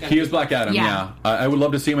 Yeah. He is Black Adam, yeah. I would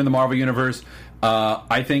love to see him in the Marvel Universe.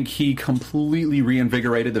 I think he completely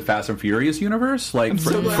reinvigorated the Fast and Furious universe. Like,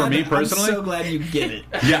 for me personally. I'm so glad you get it.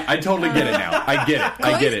 Yeah, I totally get it now. I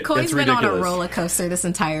get it. Coy's It's been ridiculous. on a roller coaster this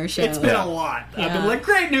entire show. It's been Yeah. a lot. I've Yeah. been like,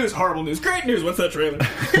 great news, horrible news, great news. What's that trailer?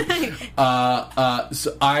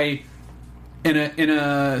 So in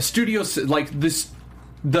a studio like this,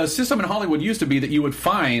 the system in Hollywood used to be that you would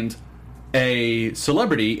find a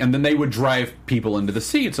celebrity and then they would drive people into the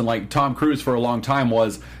seats, and like Tom Cruise for a long time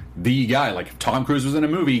was the guy. Like if Tom Cruise was in a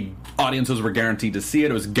movie, audiences were guaranteed to see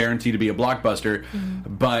it. It was guaranteed to be a blockbuster.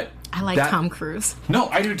 But I like Tom Cruise. No,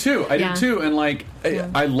 I do too. I do too. And like,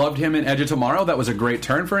 I loved him in Edge of Tomorrow. That was a great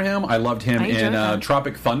turn for him. I loved him in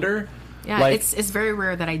Tropic Thunder. Yeah, like, it's very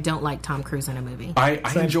rare that I don't like Tom Cruise in a movie. I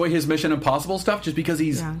enjoy his Mission Impossible stuff just because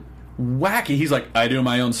he's wacky. He's like, I do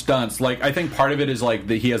my own stunts. Like, I think part of it is like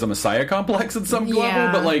that he has a messiah complex at some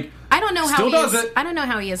level, but like, I don't know how still he does is. it. I don't know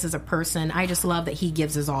how he is as a person. I just love that he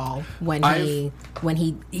gives his all when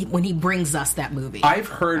he brings us that movie. I've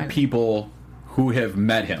heard people who have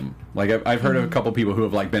met him. Like I've heard of a couple people who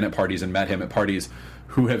have like been at parties and met him at parties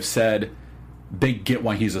who have said they get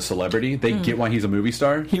why he's a celebrity. They get why he's a movie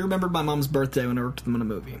star. He remembered my mom's birthday when I worked with him in a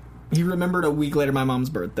movie. He remembered a week later my mom's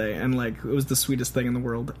birthday, and like it was the sweetest thing in the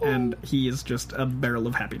world. And he is just a barrel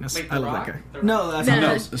of happiness. Wait, I The love Rock? that guy. The Rock? No, that's No,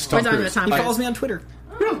 not. it's we're Tom talking Cruise. about Tom He Cruise. follows me on Twitter.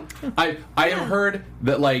 I have heard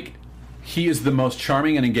that like he is the most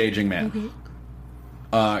charming and engaging man.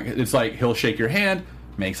 It's like he'll shake your hand,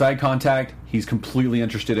 makes eye contact. He's completely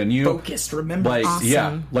interested in you. Focused, remember? Like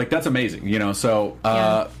Awesome. like that's amazing. You know, so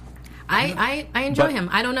I enjoy But- him.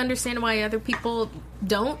 I don't understand why other people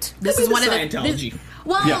don't. This Maybe is one the of the Scientology.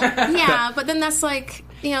 well, Yeah. yeah, but then that's like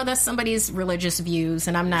that's somebody's religious views,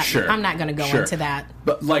 and I'm not going to go into that.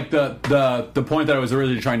 But like the point that I was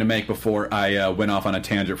really trying to make before I went off on a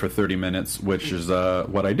tangent for 30 minutes, which is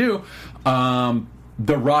what I do.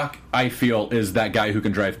 The Rock, I feel, is that guy who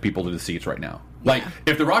can drive people to the seats right now. Like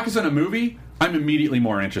if The Rock is in a movie, I'm immediately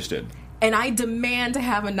more interested. And I demand to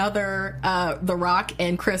have another The Rock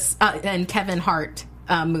and Kevin Hart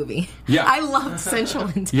movie. Yeah. I loved Central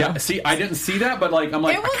Intelligence. Yeah, see, I didn't see that, but like I'm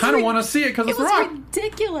like It I was kind of ri- want to see it because It it's The was Rock.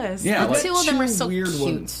 ridiculous. Yeah, the like two of them two are so weird cute.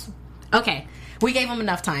 ones. Okay, we gave them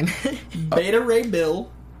enough time. Beta Ray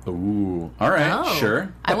Bill. Ooh, all right, Oh.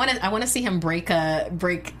 sure. I want to see him break.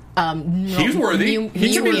 He's worthy.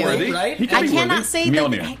 He can be Mew. worthy. right? He can I be cannot worthy. say the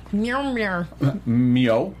Mjolnir. Mew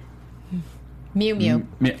Meow. Mew.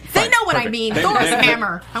 They Fine, know what I perfect. mean. They- Thor's they-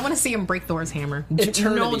 hammer. I want to see him break Thor's hammer.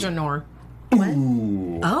 Eternity. Mjolnir.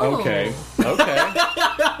 Ooh. Oh. Okay.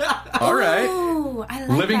 All right. Ooh, I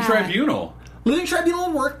like Living that. Tribunal. Living Tribunal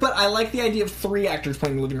will work, but I like the idea of 3 actors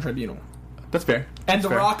playing the Living Tribunal. That's fair. And That's The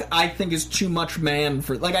fair. Rock, I think, is too much man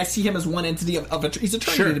for. Like, I see him as one entity of he's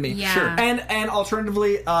eternity Sure. to me. Yeah. Sure. And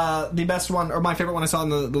alternatively, the best one, or my favorite one I saw in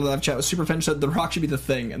the live chat was Super Finch said The Rock should be the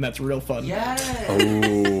Thing, and that's real fun. Yes.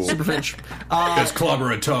 Ooh. Super Finch. It's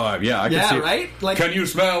clobbering time. Yeah, I can Yeah, see it. right? Like- can you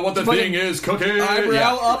smell what the Like thing is cooking? Eyebrow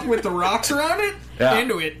Yeah. up with the rocks around it. Yeah.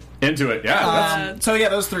 Into it. Into it. Yeah. that's- So yeah,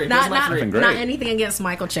 those 3. Not those are my 3. great. not anything against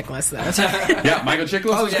Michael Chiklis though. yeah. Michael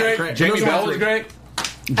Chiklis Oh, was yeah, great. great. Jamie Those are my Bell was 3. great.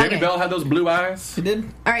 Jamie Okay. Bell had those blue eyes. He did.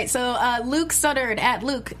 All right, so Luke Studdard at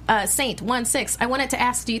Luke Saint16. I wanted to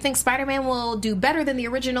ask, do you think Spider-Man will do better than the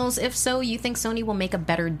originals? If so, you think Sony will make a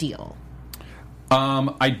better deal?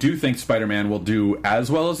 I do think Spider-Man will do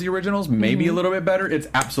as well as the originals, maybe a little bit better. It's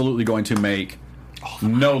absolutely going to make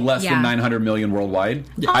no less Yeah. than 900 million worldwide.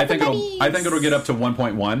 All I the think bunnies. it'll get up to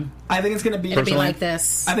 1.1. I think it's going to be. It'll be Personally, like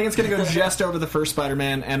this. I think it's going to go just over the first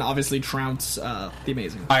Spider-Man, and obviously trounce the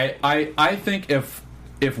Amazing. I think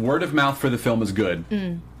if word of mouth for the film is good,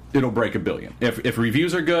 it'll break $1 billion. If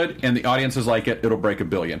reviews are good and the audiences like it, it'll break $1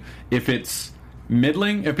 billion. If it's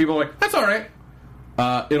middling, if people are like, that's all right,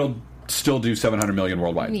 it'll still do 700 million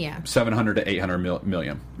worldwide. Yeah. 700 to 800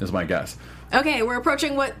 million is my guess. Okay, we're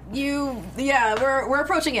approaching we're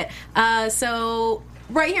approaching it. So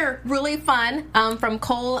right here, really fun, from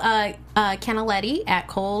Cole Canaletti at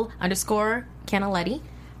Cole_Canaletti.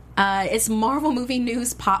 It's Marvel Movie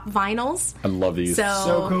News Pop Vinyls. I love these.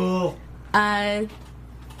 So cool.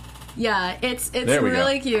 Yeah, it's There we go.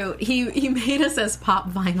 really cute. He made us as pop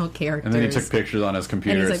vinyl characters. And then he took pictures on his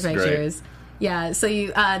computer. And he It's took great. pictures. Yeah, so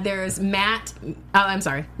you there's Matt. Oh, I'm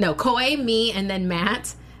sorry. No, Koi, me, and then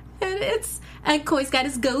Matt. And Koi's got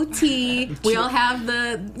his goatee. We all have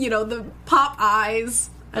the pop eyes.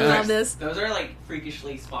 I love this. Those are like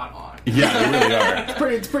freakishly spot on. Yeah, they really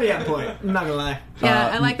are. It's pretty on point. I'm not gonna lie. Yeah,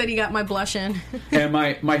 I like that he got my blushing. And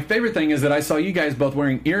my favorite thing is that I saw you guys both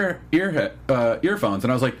wearing earphones,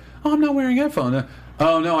 and I was like, oh, I'm not wearing headphones.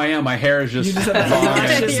 Oh, no, I am. My hair is just just have that long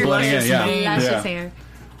luscious, and splitting it. Yeah. luscious Luscious Yeah. hair.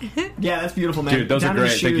 Yeah, that's beautiful, man. Dude, those are Down to the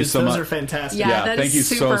great. Thank you shoes, so those much. are fantastic. Yeah, Thank that's you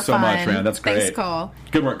super so much, fun. man. That's great. Thanks, Cole.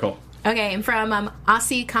 Good work, Cole. Okay, and from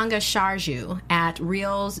Asi Kanga Sharju at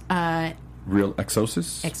Reels Real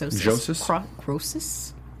Exosis? Exosis. Josis?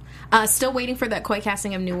 Crosis? Still waiting for that Koi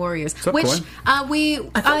casting of New Warriors. up, which Koi? we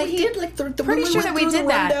did like the pretty sure that we did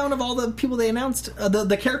that. rundown of all the people they announced,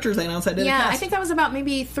 the characters they announced. I did. Yeah, I think that was about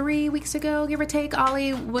maybe 3 weeks ago, give or take.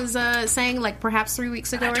 Ollie was saying like perhaps 3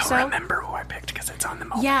 weeks ago or so. remember who I picked because it's on the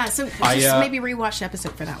moment. Yeah, so just maybe rewatch the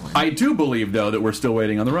episode for that one. I do believe, though, that we're still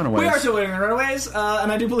waiting on the Runaways. We are still waiting on Runaways,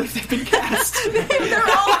 and I do believe they've been cast.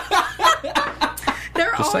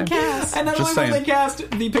 They're all saying. cast. And not Just only were saying. they cast,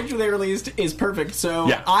 the picture they released is perfect. So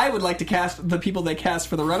Yeah. I would like to cast the people they cast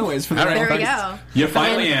for the Runaways for the All right, There we Runaways. go. You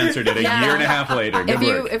finally answered it a Yeah. year and a half later. Good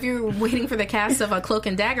work. If you're waiting for the cast of a Cloak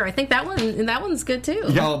and Dagger, I think that one's good too.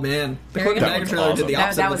 Oh man, the Cloak and Very good. Dagger trailer did the That-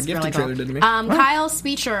 opposite That of what was the Gifted really trailer cool. did to me. Kyle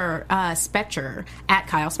Spetcher at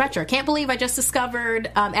Kyle Spetcher. Can't believe I just discovered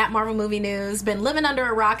at Marvel Movie News. Been living under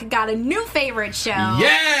a rock. Got a new favorite show.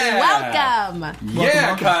 Yeah! Welcome.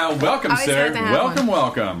 Yeah, Kyle. Welcome, Always sir. glad to have Welcome, one.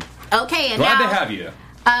 welcome. Okay, and Glad now to have you.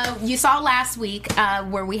 you saw last week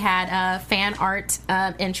where we had fan art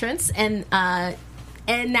entrance, and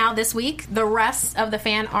now this week the rest of the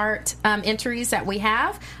fan art entries that we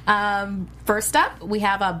have. First up, we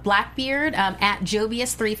have a Blackbeard at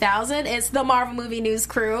Jovius 3000. It's the Marvel Movie News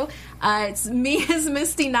crew. It's me as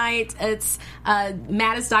Misty Knight. It's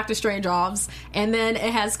Matt as Doctor Strangeoffs, and then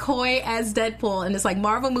it has Koi as Deadpool. And it's like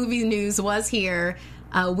Marvel Movie News was here.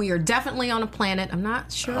 We are definitely on a planet. I'm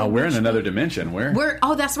not sure. We're in another dimension.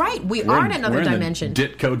 That's right. We are in another we're dimension. The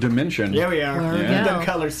Ditko dimension. Yeah, we are. There we And go. the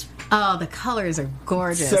colors, Oh, the colors are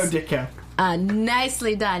gorgeous. so Ditko.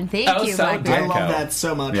 Nicely done. Thank Oh, you, so Blackbeard. I Ditko. love that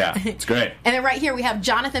so much. Yeah, it's great. And then right here we have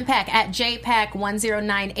Jonathan Peck at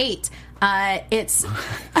JPEC1098. It's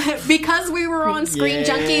because we were on Screen Yeah.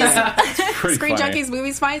 Junkies, pretty Screen funny. Junkies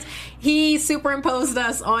Movie Spies. He superimposed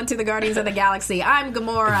us onto the Guardians of the Galaxy. I'm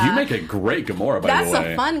Gamora. You make a great Gamora, by That's the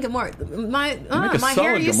way. a fun Gamora. My make a my hair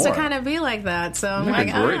solid used to Gamora. kind of be like that, so I'm You make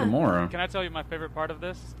like, a great Gamora. Can I tell you my favorite part of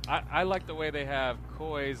this? I like the way they have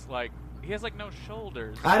Koi's, like, he has, like, no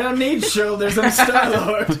shoulders. I don't need shoulders. I'm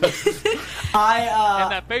Star-Lord.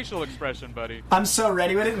 And that facial expression, buddy. I'm so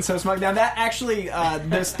ready with it and so smug. Now that actually,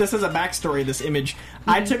 this is a backstory. This image,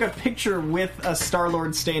 I took a picture with a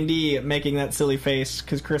Star-Lord standee making that silly face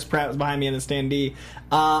because Chris Pratt was behind me in the standee.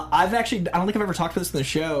 I don't think I've ever talked about this in the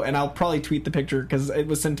show, and I'll probably tweet the picture because it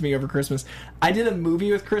was sent to me over Christmas. I did a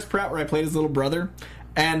movie with Chris Pratt where I played his little brother.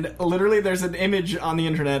 And literally, there's an image on the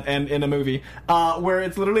internet and in a movie where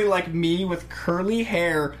it's literally like me with curly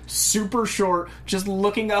hair, super short, just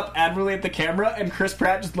looking up admirably at the camera, and Chris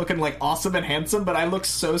Pratt just looking like awesome and handsome, but I look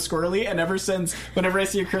so squirrely. And ever since, whenever I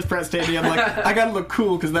see a Chris Pratt standing, I'm like, I gotta look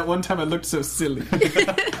cool because that one time I looked so silly.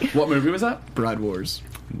 What movie was that? Bride Wars.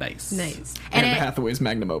 Nice. nice. Anne it- Hathaway's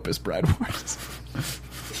magnum opus, Bride Wars.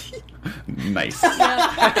 Nice.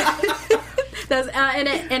 and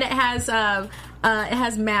it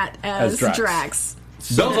has Matt as Drax. Drax.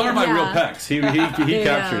 Those are my Yeah. real pecs. He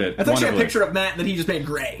captured it. That's actually a wonderfully. picture of Matt that he just made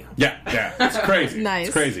gray. Yeah. It's crazy. Nice.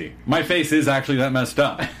 It's crazy. My face is actually that messed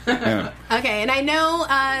up. Yeah. Okay, and I know.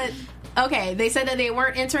 Okay, they said that they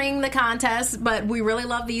weren't entering the contest, but we really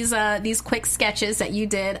love these quick sketches that you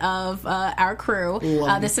did of our crew.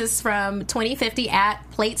 This is from 2050 at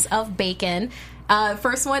Plates of Bacon.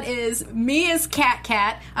 First one is me as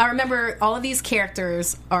Cat. I remember all of these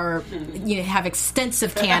characters have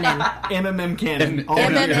extensive canon. MMM canon. In All of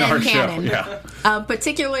MMM it. our canon. show. Yeah.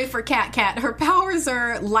 Particularly for Cat. Her powers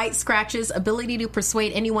are light scratches, ability to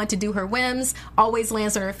persuade anyone to do her whims, always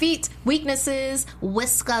lands on her feet, weaknesses,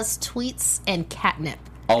 whiskas, tweets, and catnip.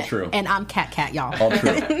 All true. And I'm Cat, y'all. All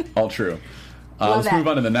true. All true. Let's that. move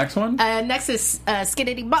on to the next one. Next is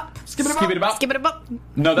Skiddity Bop. Skip it about. Skibbity Bop.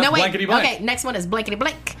 No, that's wait. Blankety Blank. Okay, next one is Blankety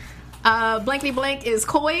Blank. Blankety Blank is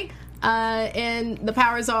Koi. And the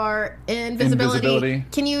powers are invisibility. Invisibility.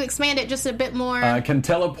 Can you expand it just a bit more? Can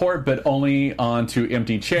teleport, but only onto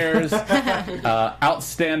empty chairs.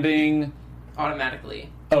 Outstanding. Automatically.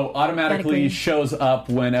 automatically shows up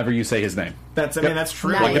whenever you say his name. That's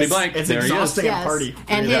true. Nice. Blankety blank. It's There he is. exhausting at a Yes. party.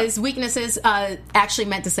 And Yeah. his weaknesses actually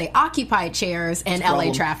meant to say occupied chairs and LA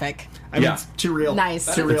problem. traffic. I mean, Yeah. it's too real.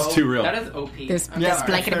 Nice. Too real. It's too real. That is OP. There's Yeah,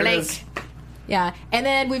 blankety there it blank. is. Yeah. And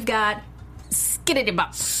then we've got Skiddity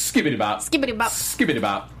Bop. Skibbity bop. Skibbity Bop. Skibbity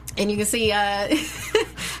bop. And you can see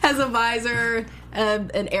has a visor,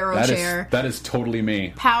 an arrow chair. That is totally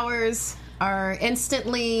me. Powers are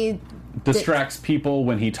instantly. Distracts people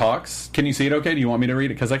when he talks. Can you see it okay? Do you want me to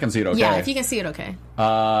read it? Because I can see it okay. Yeah, if you can see it, okay.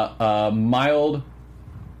 Mild.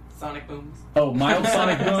 Sonic booms. Oh, mild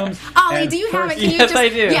sonic booms. Ollie, and do you have it? first- Can you Yes, just, I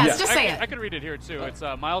do. Yes, Yeah. just say it. I could read it here too. It's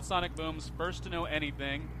mild sonic booms, first to know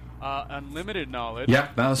anything, unlimited knowledge. Yeah,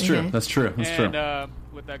 that's true. Mhm. That's true. That's And true.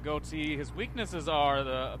 with that goatee, his weaknesses are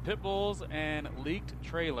the pit bulls and leaked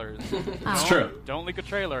trailers. It's true. Don't leak a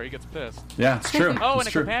trailer; he gets pissed. Yeah, it's true. Oh, it's and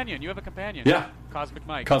a true. companion. You have a companion. Yeah. Cosmic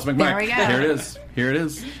Mike. Cosmic There Mike. we go. Here it is. Here it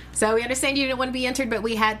is. So we understand you didn't want to be entered, but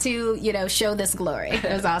we had to, show this glory. It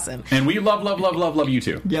was awesome. And we love you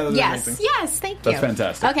too. Yeah, those are Yes, amazing. yes, thank you. That's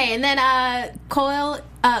fantastic. Okay, and then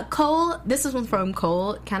Cole, this is one from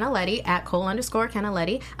Cole Canaletti, at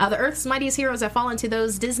Cole_Canaletti. The Earth's mightiest heroes have fallen to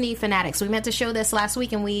those Disney fanatics. We meant to show this last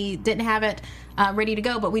week, and we didn't have it ready to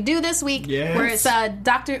go, but we do this week, Yes. where it's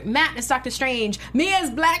Dr. Matt as Doctor Strange, me as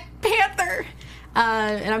Black Panther,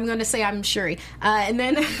 and I'm going to say I'm Shuri. And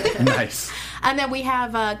then Nice. and then we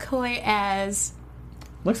have Koi as...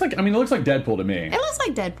 It looks like Deadpool to me. It looks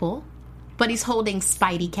like Deadpool, but he's holding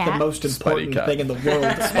Spidey Cat. The most important Cat. thing in the world.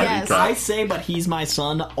 Yes. Cat. I say, but he's my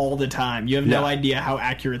son all the time. You have no Yeah. idea how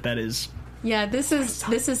accurate that is. Yeah, this is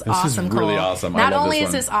is awesome. really Cole. awesome. I Not love only this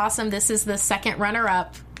is one. this awesome, this is the second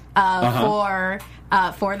runner-up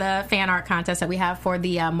for the fan art contest that we have for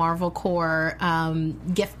the Marvel Core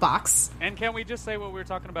gift box. And can we just say what we were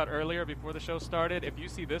talking about earlier before the show started? If you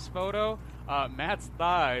see this photo, Matt's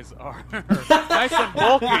thighs are nice and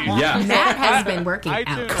bulky. Yeah. Matt has been working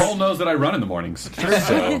iTunes. out. Cole knows that I run in the mornings.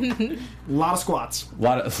 So, A lot of squats. a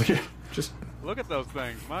lot of Just Look at those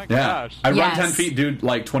things. My yeah. gosh. I run Yes. 10 feet, do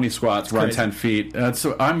like 20 squats, run crazy. 10 feet.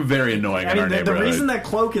 I'm very annoying I in our mean, the neighborhood. reason that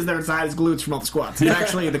cloak is there inside his glutes from all the squats. It's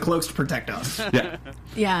actually the cloak's to protect us. Yeah.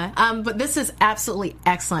 Yeah, but this is absolutely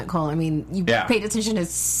excellent, Cole. I mean, you Yeah. paid attention to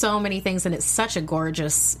so many things, and it's such a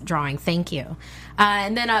gorgeous drawing. Thank you.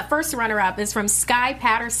 And then first runner-up is from Sky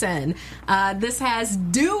Patterson. This has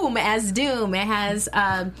Doom as Doom. It has...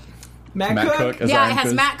 Matt Matt Cook. Cook as yeah, Iron it has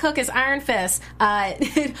Fist. Matt Cook as Iron Fist.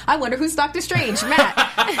 I wonder who's Doctor Strange. Matt.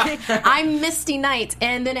 I'm Misty Knight.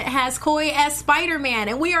 And then it has Koi as Spider-Man.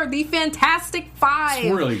 And we are the Fantastic Five.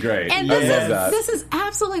 It's really great. And I this, love is, that. this is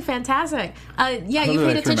absolutely fantastic. Yeah, love you that paid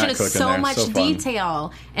they threw attention Matt to Cook in so there. much So fun.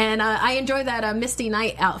 detail. And I enjoy that Misty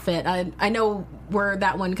Knight outfit. I know where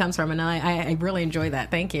that one comes from, and I really enjoy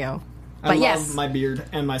that. Thank you. But I love yes. my beard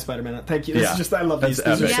and my Spider-Man. Thank you. This Yeah. is just, I love That's these.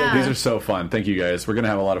 These are epic. so Yeah. good. These are so fun. Thank you guys. We're going to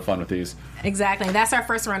have a lot of fun with these. Exactly. That's our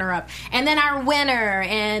first runner-up. And then our winner,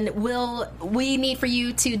 and we need for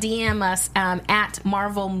you to DM us at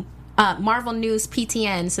Marvel News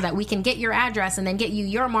PTN so that we can get your address and then get you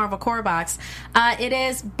your Marvel Core box. It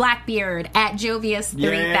is Blackbeard at Jovius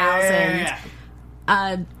 3000.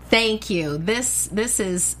 Yeah. Thank you. This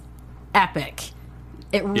is epic.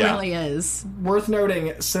 It Yeah. really is. Worth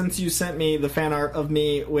noting, since you sent me the fan art of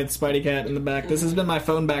me with Spidey Cat in the back, this has been my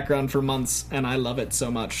phone background for months, and I love it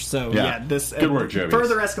so much. So, Yeah. yeah, this... Good work, Jovius.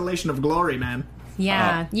 Further escalation of glory, man.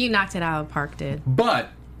 Yeah, you knocked it out of the park, dude. But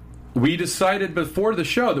we decided before the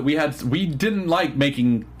show that we didn't like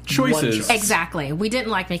making choices. choice. Exactly. We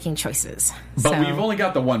didn't like making choices. But So- we've only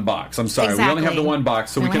got the one box. I'm sorry. We only have the Exactly. one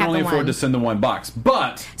box, so we We can only only have the afford one. to send the one box.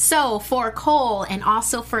 But So for Cole and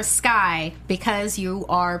also for Sky, because you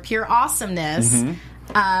are pure awesomeness,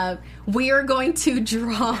 Mm-hmm. we are going to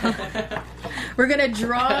draw. We're going to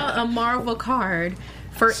draw a Marvel card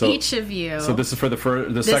for So- each of you. so this is for the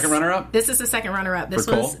second runner-up? This is the second runner-up. This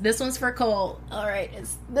For Cole? This one's for Cole. All right,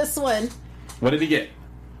 it's this one. What did he get?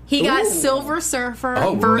 He got Ooh. Silver Surfer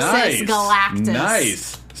Oh, versus nice. Galactus.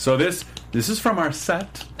 Nice. So this is from our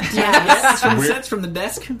set. Yes. From the We're- sets from the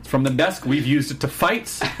desk. From the desk, we've used it to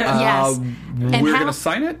fight. Yes. And We're how- going to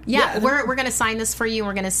sign it? Yeah, we're going to sign this for you, and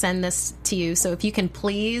we're going to send this to you. So if you can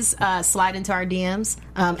please slide into our DMs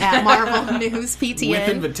at Marvel News PTN. With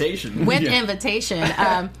invitation. With Yeah.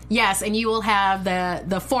 invitation. Yes, and you will have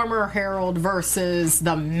the former Herald versus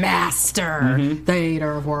the Master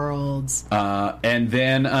Theater of Worlds. And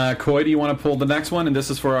then, Coy, do you want to pull the next one? And this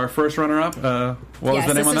is for our first runner-up. What was Yes,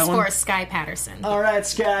 the name this on that is one? for Sky Patterson. All right,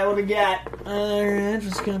 Sky, what do we got? All right,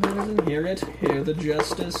 just gonna hear it. Hear the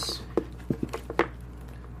justice.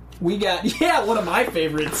 We got, one of my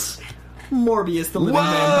favorites. Morbius the Living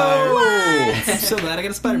Vampire. So glad I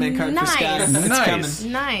got a Spider-Man card for Sky. Nice. It's Nice.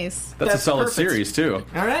 coming. Nice. That's a That's solid perfect. series, too.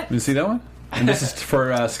 All right. You see that one? And this is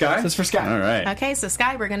for Sky? This is for Sky. All right. Okay, so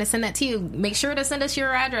Sky, we're going to send that to you. Make sure to send us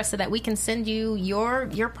your address so that we can send you your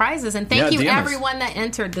prizes. And thank Yeah, you DM us. everyone that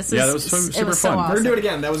entered. This Yeah, is that was super it was so fun. awesome. We're going to do it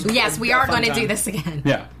again. That was Yes, we a are fun going to time. do this again.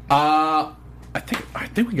 Yeah. I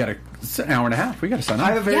think we got it's an hour and a half. We got to sign up.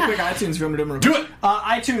 I have a very Yeah. quick iTunes room to do. Do it!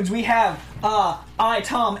 iTunes, we have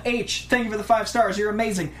Tom H. Thank you for the 5 stars. You're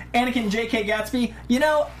amazing. Anakin J.K. Gatsby. You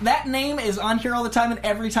know, that name is on here all the time, and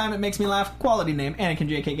every time it makes me laugh. Quality name, Anakin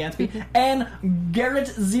J.K. Gatsby. And Garrett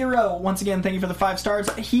Zero, once again, thank you for the 5 stars.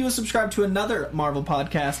 He was subscribed to another Marvel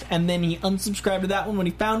podcast, and then he unsubscribed to that one when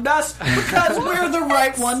he found us, because we're the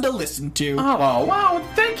right one to listen to. Oh, wow.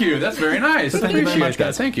 Thank you. That's very nice. Thank you very Appreciate much, that.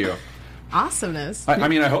 guys. Thank you. Awesomeness. I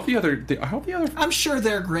mean, I hope the other I'm sure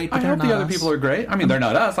they're great, but I they're hope not the other us. people are great. I mean, they're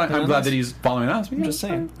not us. I'm not glad us. that he's following us. I'm just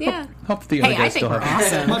saying. Yeah. Hope the other Hey, I guys think still we're have.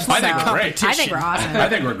 awesome. Much I think less we're great. I think we're awesome. I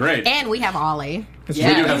think we're great. And we have Ollie. We do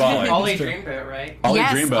have Ollie. Ollie Dreamboat, right? Ollie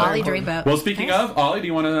Yes, Dreamboat. Ollie Dreamboat. Well, speaking of, Ollie, do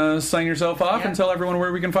you want to sign yourself off Yeah. and tell everyone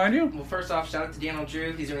where we can find you? Well, first off, shout out to Daniel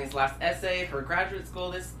Drew. He's doing his last essay for graduate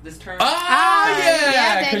school this term. Ah, yeah,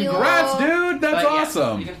 yeah! Daniel. Congrats, dude! That's But, yeah,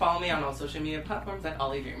 awesome. you can follow me on all social media platforms at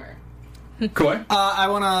Ollie Dreamer. Cool. I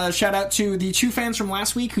want to shout out to the 2 fans from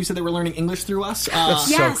last week who said they were learning English through us. That's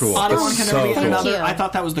Yes. so cool. Audio That's one can so never be cool. another. Thank you. I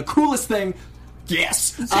thought that was the coolest thing.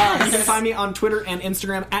 Yes. You can find me on Twitter and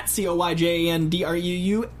Instagram at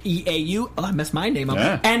COYJANDRUUEAU. Oh, I messed my name up.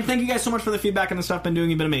 Yeah. And thank you guys so much for the feedback and the stuff been doing.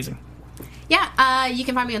 You've been amazing. Yeah, you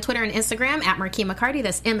can find me on Twitter and Instagram at Marquis McCarty.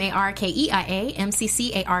 That's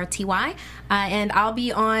MarkeiaMcCarty. And I'll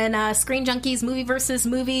be on Screen Junkies Movie versus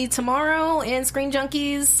Movie tomorrow and Screen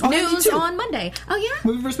Junkies Oh, me News too. on Monday. Oh, yeah?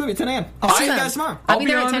 Movie vs. Movie, 10 a.m. I'll see you guys tomorrow. I'll be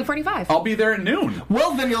there at on- 10:45. I'll be there at noon.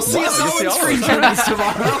 Well, then you'll see Wow, us you'll all see in all of Screen us. Junkies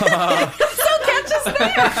tomorrow. So catch us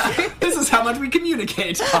there. This is how much we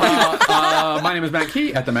communicate. My name is Matt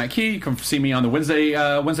Key at the Matt Key. You can see me on the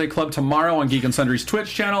Wednesday Club tomorrow on Geek and Sundry's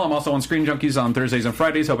Twitch channel. I'm also on Screen Junkies on Thursdays and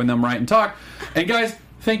Fridays, helping them write and talk. And guys,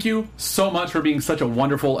 thank you so much for being such a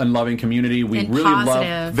wonderful and loving community. We And really positive.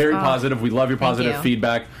 love, very Oh, positive. We love your positive you.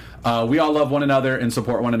 feedback. We all love one another and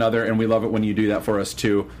support one another, and we love it when you do that for us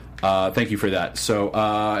too. Thank you for that. So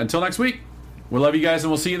until next week, we love you guys,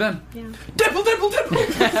 and we'll see you then. Dimple, dimple, dimple.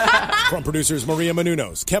 From producers Maria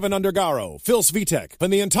Menounos, Kevin Undergaro, Phil Svitek,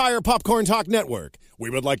 and the entire Popcorn Talk Network, we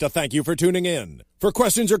would like to thank you for tuning in. For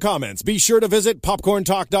questions or comments, be sure to visit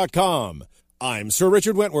popcorntalk.com. I'm Sir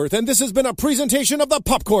Richard Wentworth, and this has been a presentation of the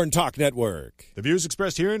Popcorn Talk Network. The views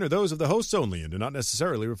expressed herein are those of the hosts only and do not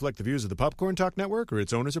necessarily reflect the views of the Popcorn Talk Network or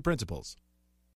its owners or principals.